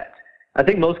bet. I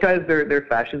think most guys, their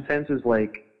fashion sense is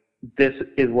like, this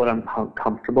is what I'm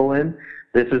comfortable in.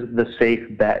 This is the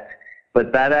safe bet.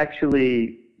 But that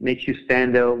actually makes you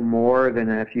stand out more than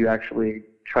if you actually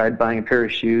tried buying a pair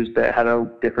of shoes that had a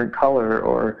different color,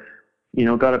 or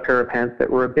got a pair of pants that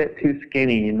were a bit too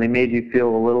skinny and they made you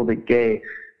feel a little bit gay,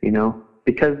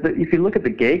 because if you look at the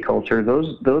gay culture,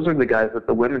 those are the guys that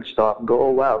the women stop and go, oh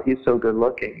wow, he's so good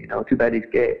looking, too bad he's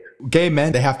gay. Gay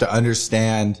men, they have to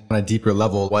understand on a deeper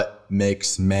level what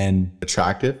makes men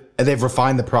attractive, and they've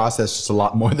refined the process just a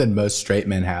lot more than most straight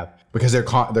men have, because they're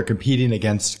competing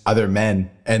against other men,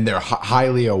 and they're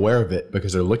highly aware of it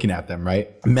because they're looking at them,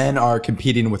 right? Men are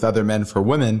competing with other men for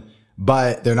women,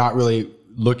 but they're not really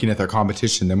looking at their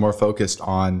competition. They're more focused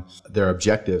on their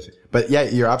objective. But yeah,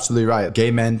 you're absolutely right. Gay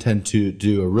men tend to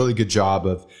do a really good job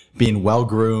of being well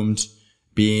groomed,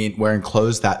 wearing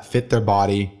clothes that fit their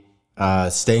body,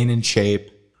 staying in shape.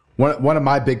 One of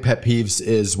my big pet peeves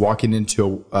is walking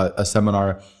into a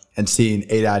seminar and seeing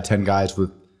 8 out of 10 guys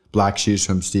with black shoes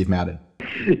from Steve Madden.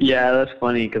 Yeah, that's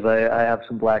funny because I have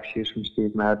some black shoes from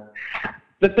Steve Madden.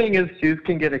 The thing is, shoes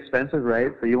can get expensive,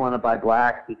 right? So you want to buy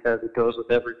black because it goes with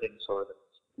everything, sort of.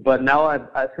 But now,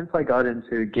 since I got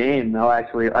into game, now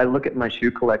actually I look at my shoe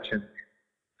collection,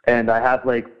 and I have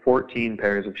like 14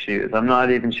 pairs of shoes. I'm not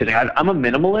even shitting. I'm a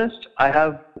minimalist. I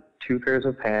have 2 pairs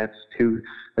of pants,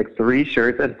 3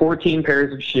 shirts, and 14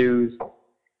 pairs of shoes.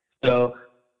 So,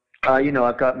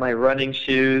 I've got my running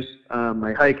shoes,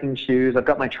 my hiking shoes. I've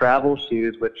got my travel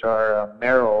shoes, which are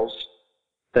Merrells,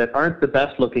 that aren't the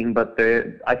best looking, but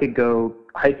I could go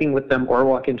hiking with them or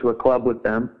walk into a club with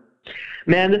them.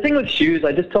 Man, the thing with shoes,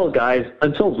 I just tell guys,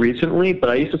 until recently,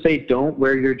 but I used to say, don't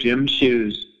wear your gym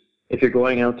shoes if you're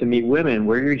going out to meet women.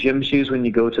 Wear your gym shoes when you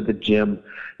go to the gym.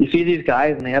 You see these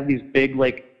guys, and they have these big,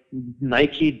 like,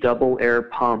 Nike double air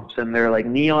pumps, and they're like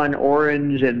neon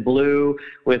orange and blue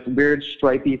with weird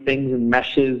stripy things and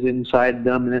meshes inside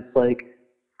them, and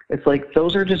it's like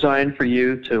those are designed for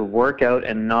you to work out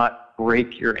and not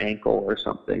break your ankle or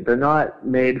something. They're not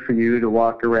made for you to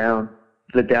walk around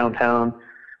the downtown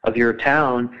of your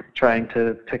town trying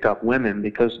to pick up women,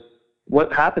 because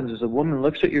what happens is a woman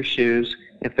looks at your shoes,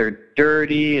 if they're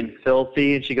dirty and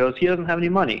filthy, and she goes, he doesn't have any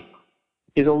money.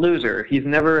 He's a loser. He's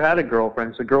never had a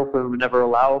girlfriend, so a girlfriend would never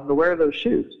allow him to wear those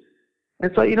shoes. And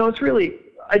so, it's really,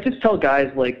 I just tell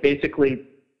guys, like, basically,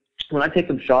 when I take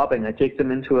them shopping, I take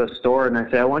them into a store and I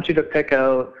say, I want you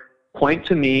to point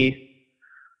to me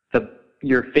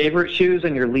your favorite shoes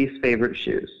and your least favorite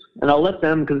shoes. And I'll let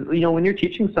them, because, when you're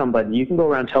teaching somebody, you can go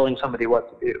around telling somebody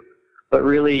what to do. But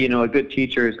really, a good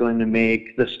teacher is going to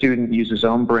make the student use his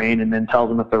own brain and then tell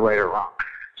them if they're right or wrong.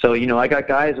 So, I got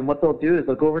guys, and what they'll do is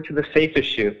they'll go over to the safest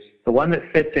shoe. The one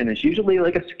that fits in is usually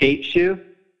like a skate shoe,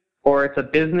 or it's a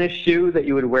business shoe that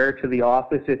you would wear to the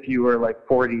office if you were like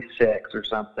 46 or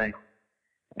something.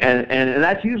 And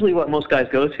that's usually what most guys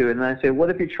go to. And then I say,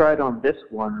 what if you tried on this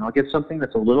one? And I'll get something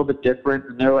that's a little bit different.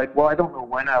 And they're like, well, I don't know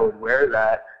when I would wear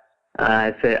that.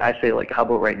 I say, like, how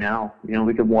about right now?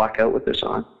 We could walk out with this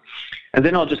on. And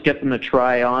then I'll just get them to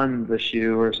try on the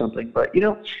shoe or something. But,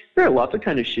 there are lots of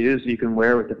kind of shoes you can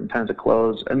wear with different kinds of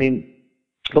clothes. I mean,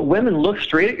 but women look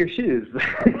straight at your shoes.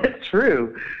 It's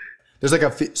true. There's like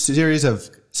a series of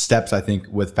steps, I think,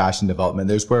 with fashion development.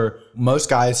 There's where most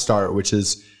guys start, which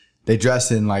is they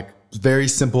dress in like very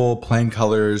simple, plain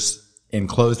colors in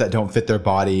clothes that don't fit their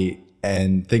body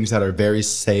and things that are very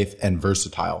safe and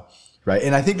versatile, right?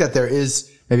 And I think that there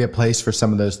is maybe a place for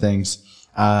some of those things.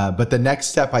 But the next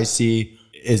step I see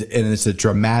is, and it's a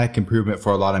dramatic improvement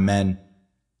for a lot of men,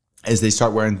 is they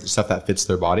start wearing stuff that fits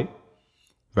their body,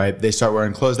 right? They start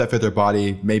wearing clothes that fit their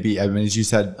body. Maybe, I mean, as you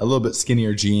said, a little bit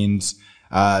skinnier jeans,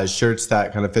 shirts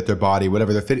that kind of fit their body,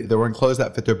 whatever they're wearing clothes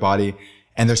that fit their body.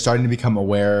 And they're starting to become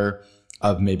aware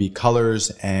of maybe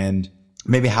colors and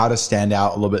maybe how to stand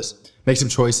out a little bit, make some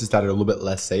choices that are a little bit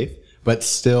less safe, but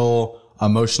still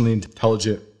emotionally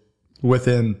intelligent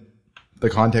within the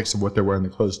context of what they're wearing the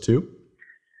clothes to.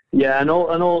 Yeah, an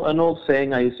old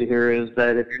saying I used to hear is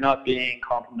that if you're not being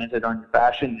complimented on your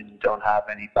fashion, then you don't have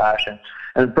any fashion.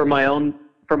 And for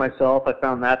myself, I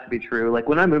found that to be true. Like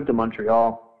when I moved to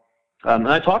Montreal, and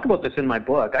I talk about this in my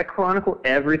book, I chronicle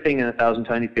everything in 1,000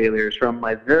 Tiny Failures, from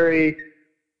my very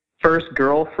first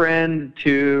girlfriend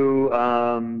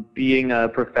to being a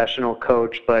professional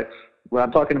coach. But what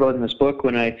I'm talking about in this book,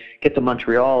 when I get to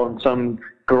Montreal and some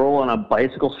girl on a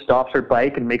bicycle stops her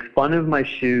bike and makes fun of my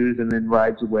shoes and then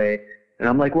rides away. And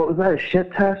I'm like, what was that, a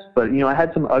shit test? But, I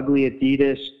had some ugly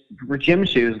Adidas gym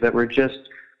shoes that were just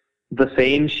the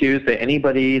same shoes that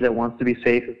anybody that wants to be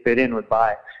safe and fit in would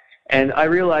buy. And I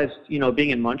realized,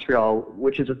 being in Montreal,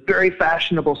 which is a very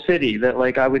fashionable city, that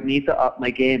like I would need to up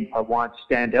my game if I want to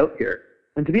stand out here.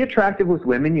 And to be attractive with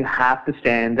women, you have to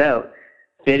stand out.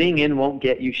 Fitting in won't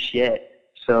get you shit.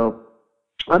 So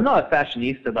I'm not a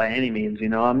fashionista by any means,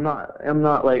 I'm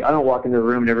not like, I don't walk into a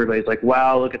room and everybody's like,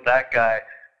 wow, look at that guy.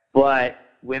 But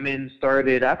women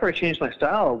started, after I changed my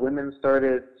style, women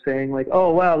started saying like,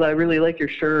 oh, wow, I really like your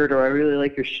shirt, or I really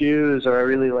like your shoes, or I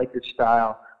really like your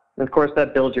style. And of course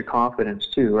that builds your confidence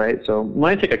too, right? So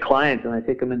when I take a client and I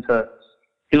take him into,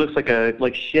 he looks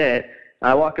like shit, and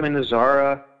I walk him into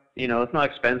Zara, it's not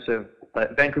expensive,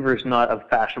 but Vancouver's not a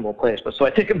fashionable place. But so I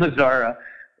take him to Zara,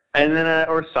 and then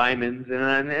or Simon's,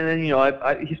 and then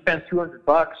he spends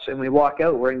 $200, and we walk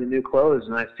out wearing the new clothes,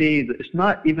 and I see that it's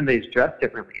not even that he's dressed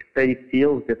differently; it's that he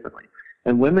feels differently.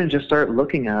 And women just start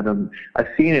looking at him. I've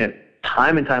seen it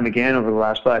time and time again over the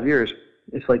last 5 years.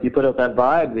 It's like you put out that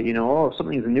vibe that oh,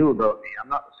 something's new about me. I'm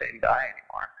not the same guy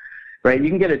anymore, right? You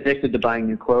can get addicted to buying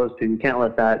new clothes too. You can't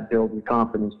let that build your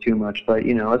confidence too much. But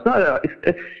it's not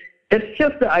it's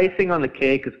just the icing on the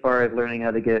cake as far as learning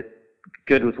how to get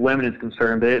good with women is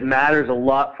concerned, but it matters a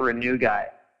lot for a new guy.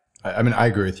 I mean, I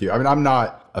agree with you. I mean, I'm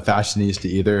not a fashionista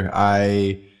either.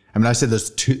 I said those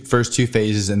first two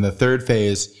phases, and the third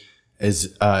phase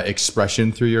is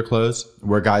expression through your clothes,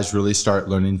 where guys really start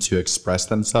learning to express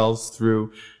themselves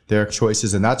through their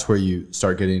choices, and that's where you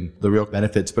start getting the real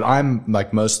benefits. But I'm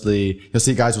like mostly, you'll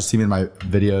see guys will see me in my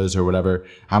videos or whatever,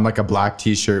 I'm like a black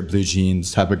t-shirt, blue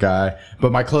jeans type of guy,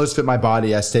 but my clothes fit my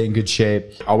body. I stay in good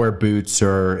shape. I'll wear boots,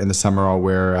 or in the summer I'll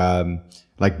wear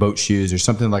like boat shoes or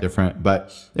something like different,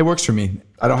 but it works for me.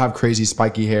 I don't have crazy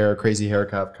spiky hair, crazy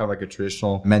haircut, kind of like a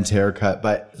traditional men's haircut,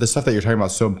 but the stuff that you're talking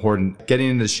about is so important. Getting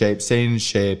into shape, staying in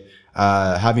shape,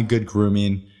 having good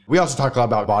grooming. We also talk a lot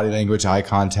about body language, eye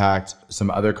contact, some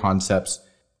other concepts.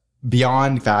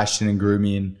 Beyond fashion and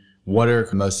grooming, what are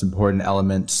the most important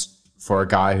elements for a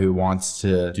guy who wants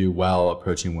to do well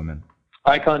approaching women?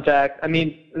 Eye contact. I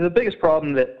mean, the biggest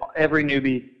problem that every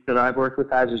newbie that I've worked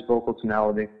with has is vocal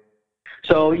tonality.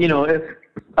 So, if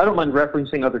I don't mind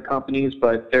referencing other companies,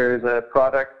 but there's a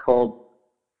product called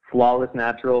Flawless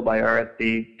Natural by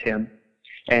RSD, Tim.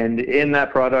 And in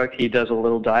that product, he does a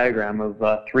little diagram of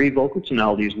 3 vocal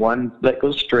tonalities, one that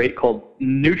goes straight called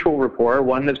neutral rapport,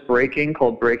 one that's breaking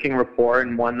called breaking rapport,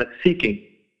 and one that's seeking.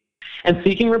 And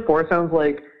seeking rapport sounds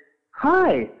like,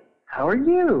 hi, how are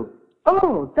you?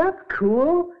 Oh, that's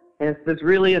cool. And it's this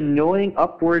really annoying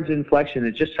upwards inflection.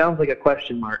 It just sounds like a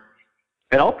question mark.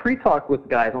 And I'll pre-talk with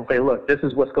guys. I'll say, look, this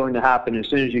is what's going to happen as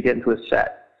soon as you get into a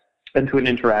set, into an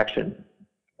interaction.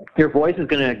 Your voice is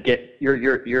going to get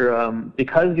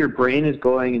because your brain is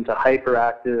going into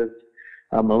hyperactive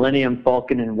Millennium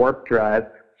Falcon and warp drive,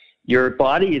 your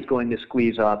body is going to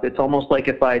squeeze up. It's almost like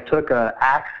if I took an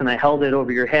axe and I held it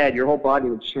over your head, your whole body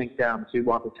would shrink down, so you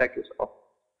want to protect yourself.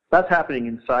 That's happening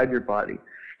inside your body.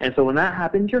 And so when that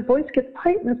happens, your voice gets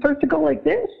tight and it starts to go like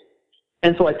this.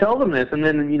 And so I tell them this, and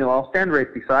then, I'll stand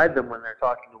right beside them when they're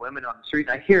talking to women on the street,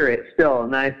 and I hear it still,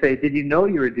 and I say, did you know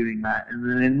you were doing that?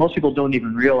 And then most people don't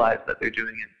even realize that they're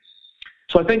doing it.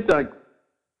 So I think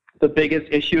the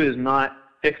biggest issue is not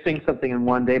fixing something in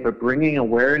one day, but bringing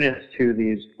awareness to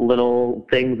these little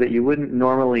things that you wouldn't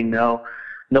normally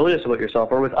notice about yourself.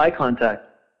 Or with eye contact,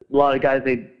 a lot of guys,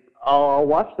 I'll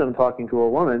watch them talking to a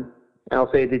woman, and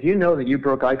I'll say, did you know that you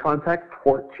broke eye contact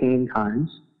 14 times?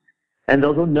 And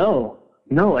they'll go, no.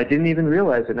 no, I didn't even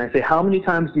realize it. And I say, how many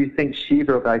times do you think she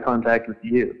broke eye contact with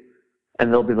you?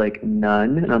 And they'll be like,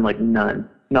 none. And I'm like, none,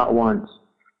 not once.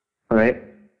 All right.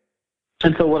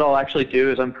 And so what I'll actually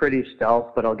do is I'm pretty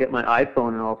stealth, but I'll get my iPhone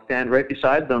and I'll stand right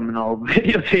beside them and I'll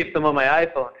videotape them on my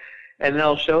iPhone. And then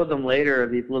I'll show them later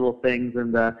these little things,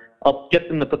 and I'll get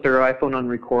them to put their iPhone on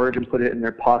record and put it in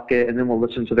their pocket, and then we'll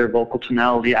listen to their vocal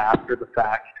tonality after the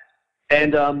fact.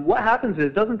 And what happens is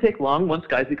it doesn't take long once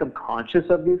guys become conscious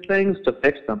of these things to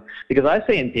fix them. Because I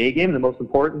say in day game, the most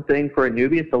important thing for a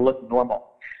newbie is to look normal.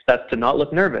 That's to not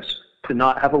look nervous, to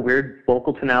not have a weird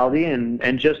vocal tonality,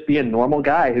 and just be a normal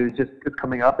guy who's just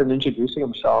coming up and introducing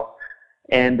himself.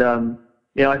 And,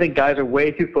 I think guys are way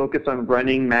too focused on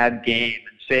running mad game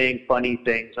and saying funny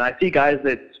things. And I see guys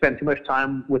that spend too much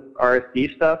time with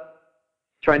RSD stuff,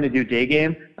 trying to do day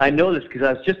game. I know this because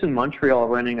I was just in Montreal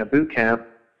running a boot camp,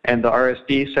 and the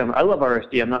RSD seminar, I love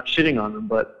RSD, I'm not shitting on them,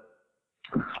 but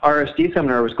RSD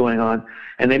seminar was going on,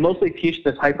 and they mostly teach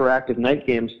this hyperactive night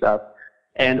game stuff.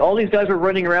 And all these guys were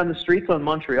running around the streets on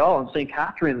Montreal and St.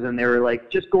 Catharines, and they were like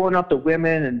just going up to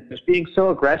women and just being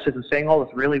so aggressive and saying all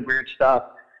this really weird stuff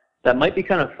that might be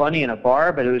kind of funny in a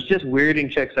bar, but it was just weirding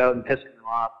chicks out and pissing them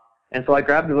off. And so I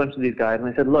grabbed a bunch of these guys and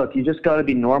I said, look, you just got to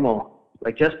be normal.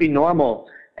 Like, just be normal.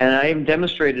 And I even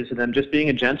demonstrated to them just being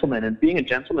a gentleman, and being a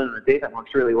gentleman in the daytime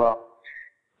works really well.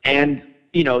 And,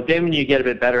 then when you get a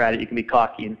bit better at it, you can be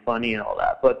cocky and funny and all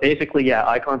that. But basically, yeah,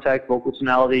 eye contact, vocal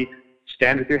tonality,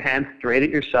 stand with your hands straight at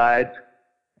your sides.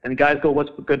 And guys go,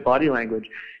 what's good body language?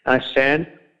 And I stand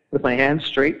with my hands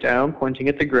straight down, pointing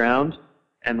at the ground,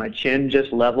 and my chin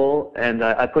just level. And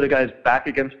I put a guy's back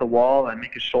against the wall and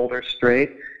make his shoulders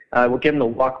straight. I will get him to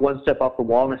walk one step off the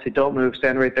wall, and I say, don't move,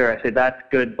 stand right there. I say, that's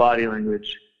good body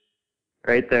language,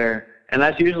 right there. And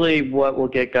that's usually what will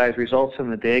get guys results in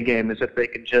the day game, is if they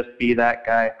can just be that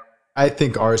guy. I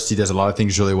think RSD does a lot of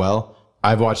things really well.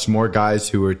 I've watched more guys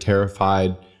who are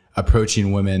terrified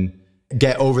approaching women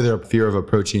get over their fear of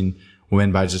approaching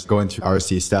women by just going through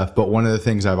RSD stuff. But one of the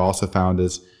things I've also found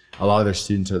is a lot of their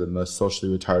students are the most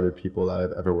socially retarded people that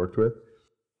I've ever worked with.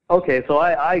 Okay, so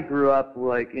I grew up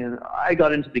I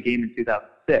got into the game in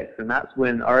 2006, and that's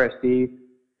when RSD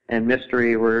and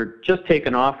Mystery were just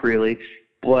taking off, really.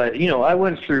 But, I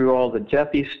went through all the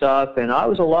Jeffy stuff, and I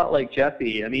was a lot like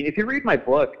Jeffy. I mean, if you read my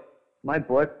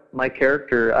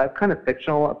character, I've kind of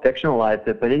fictionalized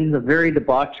it, but it is a very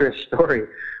debaucherous story.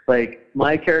 Like,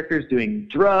 my character's doing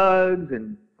drugs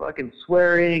and fucking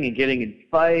swearing and getting in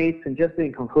fights and just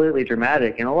being completely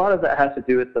dramatic. And a lot of that has to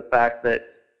do with the fact that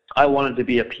I wanted to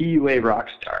be a PUA rock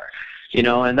star,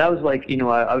 and that was like,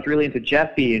 I was really into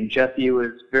Jeffy, and Jeffy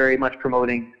was very much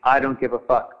promoting, I don't give a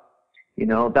fuck,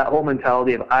 that whole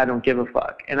mentality of I don't give a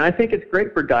fuck. And I think it's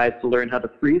great for guys to learn how to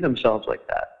free themselves like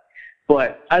that.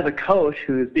 But as a coach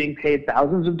who is being paid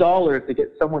thousands of dollars to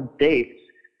get someone's dates,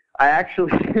 I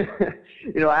actually,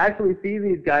 I actually see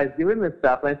these guys doing this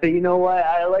stuff, and I say, you know what,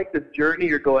 I like this journey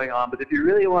you're going on, but if you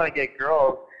really want to get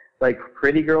girls, like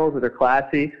pretty girls that are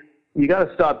classy, you got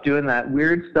to stop doing that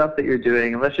weird stuff that you're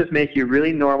doing, and let's just make you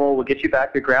really normal. We'll get you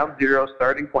back to ground zero,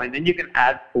 starting point. Then you can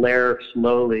add flair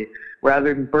slowly,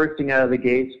 rather than bursting out of the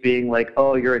gates being like,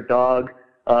 oh, you're a dog,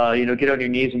 get on your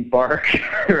knees and bark,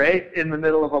 right, in the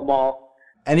middle of a mall.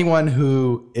 Anyone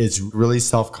who is really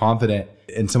self-confident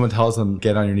and someone tells them,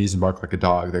 get on your knees and bark like a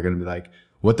dog, they're going to be like,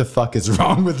 what the fuck is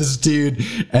wrong with this dude?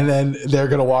 And then they're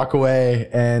going to walk away,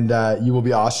 and you will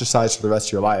be ostracized for the rest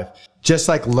of your life. Just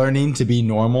like learning to be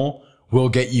normal will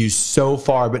get you so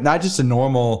far, but not just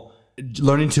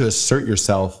learning to assert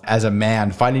yourself as a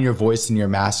man, finding your voice and your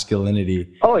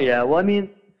masculinity. Oh, yeah. Well, I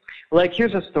mean, like,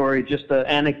 here's a story, just an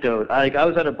anecdote. I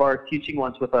was at a bar teaching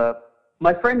once with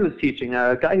my friend was teaching,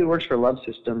 a guy who works for Love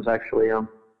Systems, actually.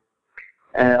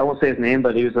 I won't say his name,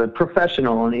 but he was a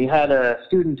professional, and he had a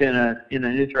student in an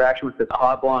interaction with this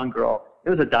hot blonde girl. It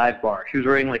was a dive bar. She was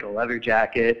wearing like a leather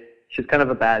jacket. She was kind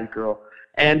of a bad girl.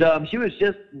 And she was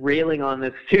just railing on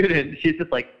this student. She's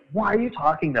just like, why are you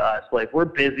talking to us? Like, we're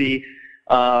busy.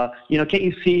 Can't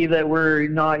you see that we're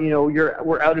not,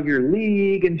 we're out of your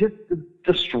league, and just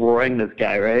destroying this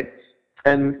guy, right?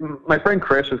 And my friend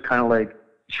Chris was kind of like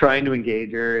trying to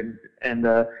engage her. And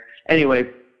anyway,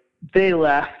 they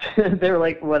left. They were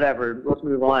like, whatever, let's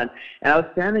move on. And I was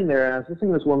standing there, and I was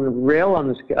listening to this woman rail on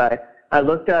this guy. I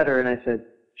looked at her, and I said,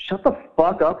 shut the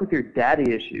fuck up with your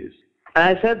daddy issues.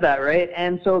 And I said that, right?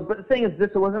 And so, but the thing is,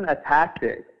 this wasn't a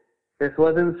tactic. This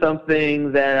wasn't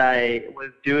something that I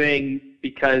was doing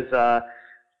because,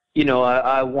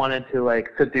 I wanted to,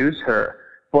 like, seduce her.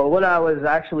 But what I was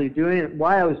actually doing,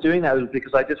 why I was doing that was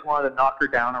because I just wanted to knock her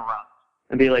down a rung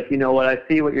and be like, you know what, I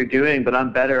see what you're doing, but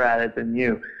I'm better at it than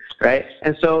you, right?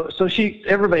 And so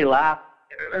everybody laughed,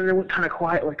 and it went kind of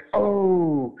quiet, like,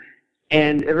 oh,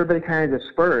 and everybody kind of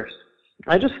dispersed.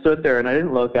 I just stood there and I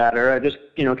didn't look at her. I just,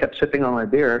 kept sipping on my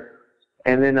beer.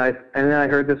 And then I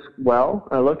heard this, well,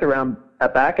 I looked around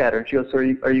back at her and she goes, so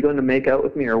are you going to make out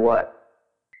with me or what?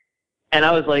 And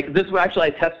I was like, I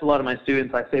test a lot of my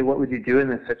students. I say, what would you do in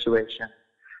this situation?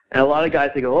 And a lot of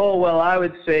guys, they go, oh, well, I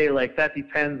would say, like, that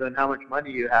depends on how much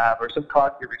money you have, or some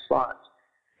cocky response.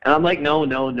 And I'm like,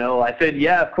 no. I said,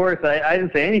 yeah, of course. I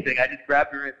didn't say anything. I just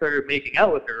grabbed her and started making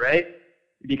out with her, right?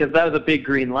 Because that was a big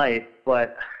green light.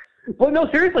 But, well, no,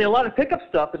 seriously, a lot of pickup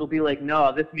stuff, it'll be like,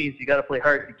 no, this means you got to play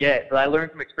hard to get. But I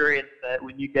learned from experience that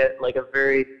when you get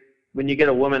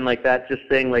a woman like that, just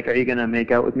saying, like, are you going to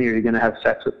make out with me, or are you going to have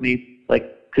sex with me?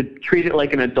 Like, to treat it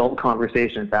like an adult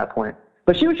conversation at that point.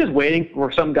 But she was just waiting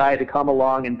for some guy to come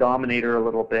along and dominate her a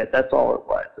little bit. That's all it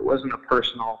was. It wasn't a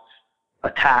personal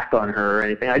attack on her or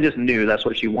anything. I just knew that's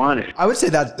what she wanted. I would say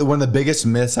that one of the biggest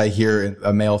myths I hear in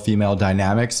a male-female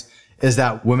dynamics is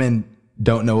that women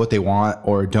don't know what they want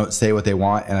or don't say what they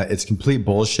want, and it's complete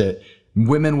bullshit.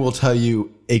 Women will tell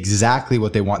you exactly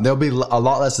what they want. They'll be a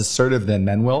lot less assertive than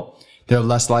men will. They're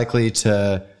less likely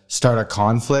to start a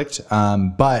conflict,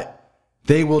 but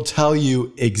they will tell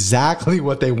you exactly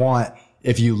what they want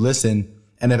if you listen.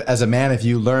 And as a man, if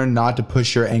you learn not to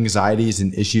push your anxieties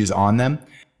and issues on them,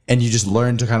 and you just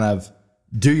learn to kind of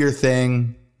do your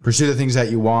thing, pursue the things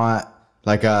that you want,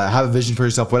 like have a vision for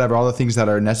yourself, whatever, all the things that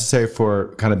are necessary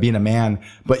for kind of being a man,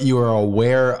 but you are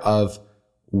aware of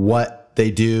what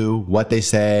they do, what they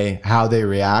say, how they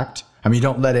react. I mean, you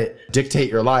don't let it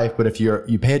dictate your life, but if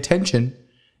you pay attention,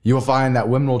 you will find that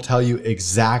women will tell you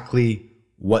exactly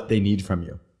what they need from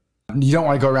you. You don't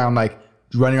want to go around like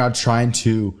running around trying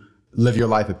to live your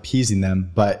life appeasing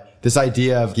them, but this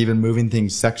idea of even moving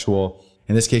things sexual,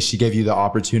 in this case, she gave you the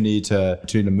opportunity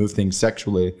to move things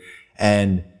sexually.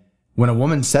 And when a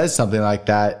woman says something like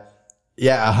that,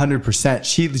 yeah, 100%,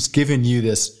 she's given you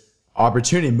this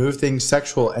opportunity to move things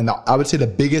sexual. And I would say the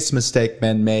biggest mistake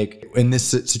men make in this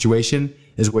situation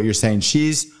is what you're saying.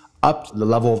 She's upped the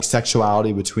level of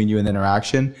sexuality between you and the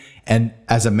interaction. And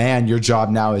as a man, your job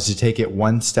now is to take it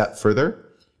one step further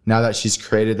now that she's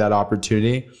created that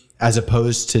opportunity, as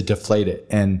opposed to deflate it.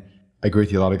 And I agree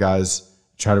with you, a lot of guys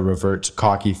try to revert to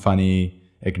cocky, funny,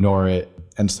 ignore it,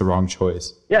 and it's the wrong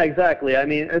choice. Yeah, exactly. I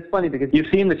mean, it's funny because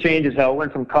you've seen the changes, how it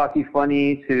went from cocky,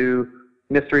 funny to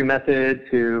mystery method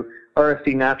to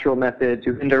RFC natural method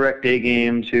to indirect day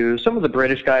game to some of the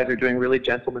British guys are doing really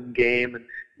gentleman game. And,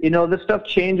 this stuff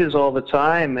changes all the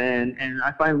time. And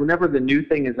I find whenever the new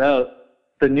thing is out,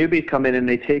 the newbies come in and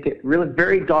they take it really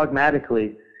very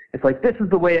dogmatically. It's like, this is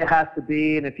the way it has to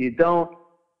be. And if you don't,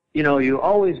 you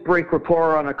always break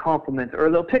rapport on a compliment, or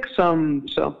they'll pick something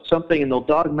and they'll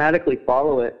dogmatically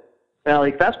follow it. Now,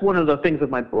 like, that's one of the things of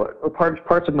my book, or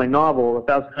parts of my novel,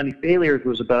 1,000 Honey Failures,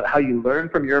 was about how you learn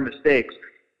from your mistakes,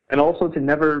 and also to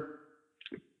never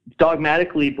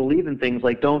dogmatically believe in things.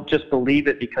 Like, don't just believe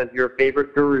it because your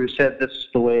favorite guru said this is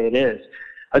the way it is.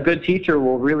 A good teacher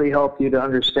will really help you to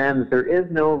understand that there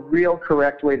is no real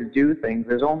correct way to do things.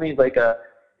 There's only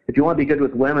if you want to be good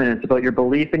with women, it's about your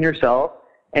belief in yourself,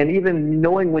 and even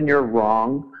knowing when you're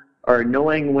wrong, or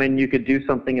knowing when you could do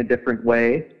something a different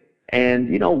way. And,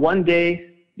 one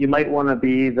day you might want to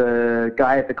be the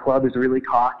guy at the club who's really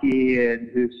cocky and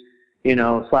who's,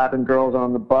 slapping girls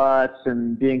on the butts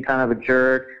and being kind of a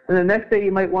jerk. And the next day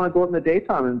you might want to go out in the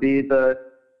daytime and be the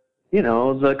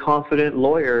confident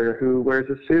lawyer who wears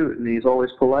a suit and he's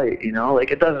always polite,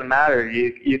 Like, it doesn't matter.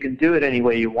 You can do it any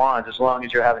way you want as long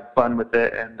as you're having fun with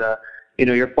it. And,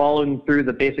 you're following through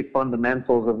the basic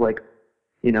fundamentals of, like,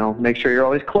 make sure you're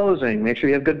always closing, make sure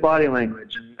you have good body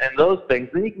language and those things.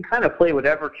 Then you can kind of play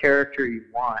whatever character you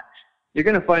want. You're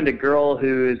going to find a girl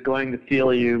who is going to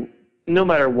feel you no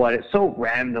matter what. It's so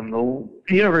random.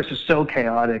 The universe is so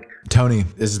chaotic. Tony,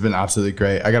 this has been absolutely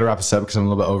great. I got to wrap this up because I'm a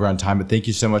little bit over on time, but thank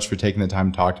you so much for taking the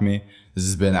time to talk to me. This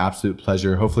has been an absolute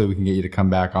pleasure. Hopefully we can get you to come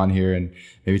back on here and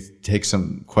maybe take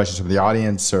some questions from the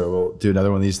audience, or we'll do another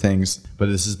one of these things. But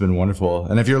this has been wonderful.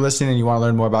 And if you're listening and you want to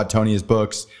learn more about Tony, his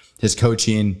books, his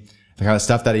coaching, the kind of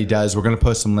stuff that he does, we're going to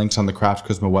post some links on the Craft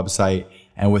Charisma website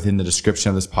and within the description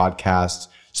of this podcast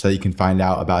so that you can find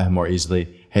out about him more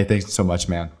easily. Hey, thanks so much,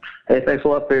 man. Hey, thanks a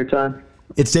lot for your time.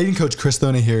 It's dating coach Chris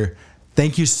Thona here.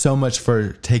 Thank you so much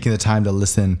for taking the time to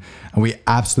listen. And we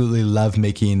absolutely love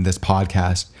making this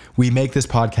podcast. We make this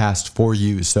podcast for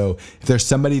you. So if there's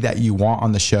somebody that you want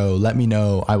on the show, let me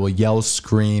know. I will yell,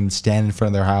 scream, stand in front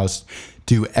of their house,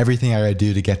 do everything I gotta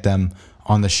do to get them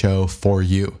on the show for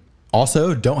you.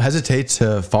 Also, don't hesitate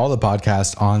to follow the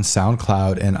podcast on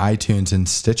SoundCloud and iTunes and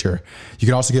Stitcher. You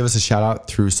can also give us a shout out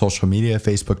through social media,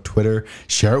 Facebook, Twitter,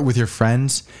 share it with your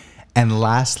friends. And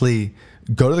lastly,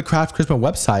 go to the Craft Charisma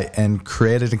website and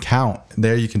create an account.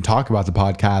 There you can talk about the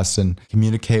podcast and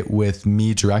communicate with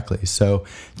me directly. So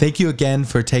thank you again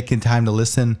for taking time to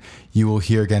listen. You will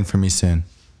hear again from me soon.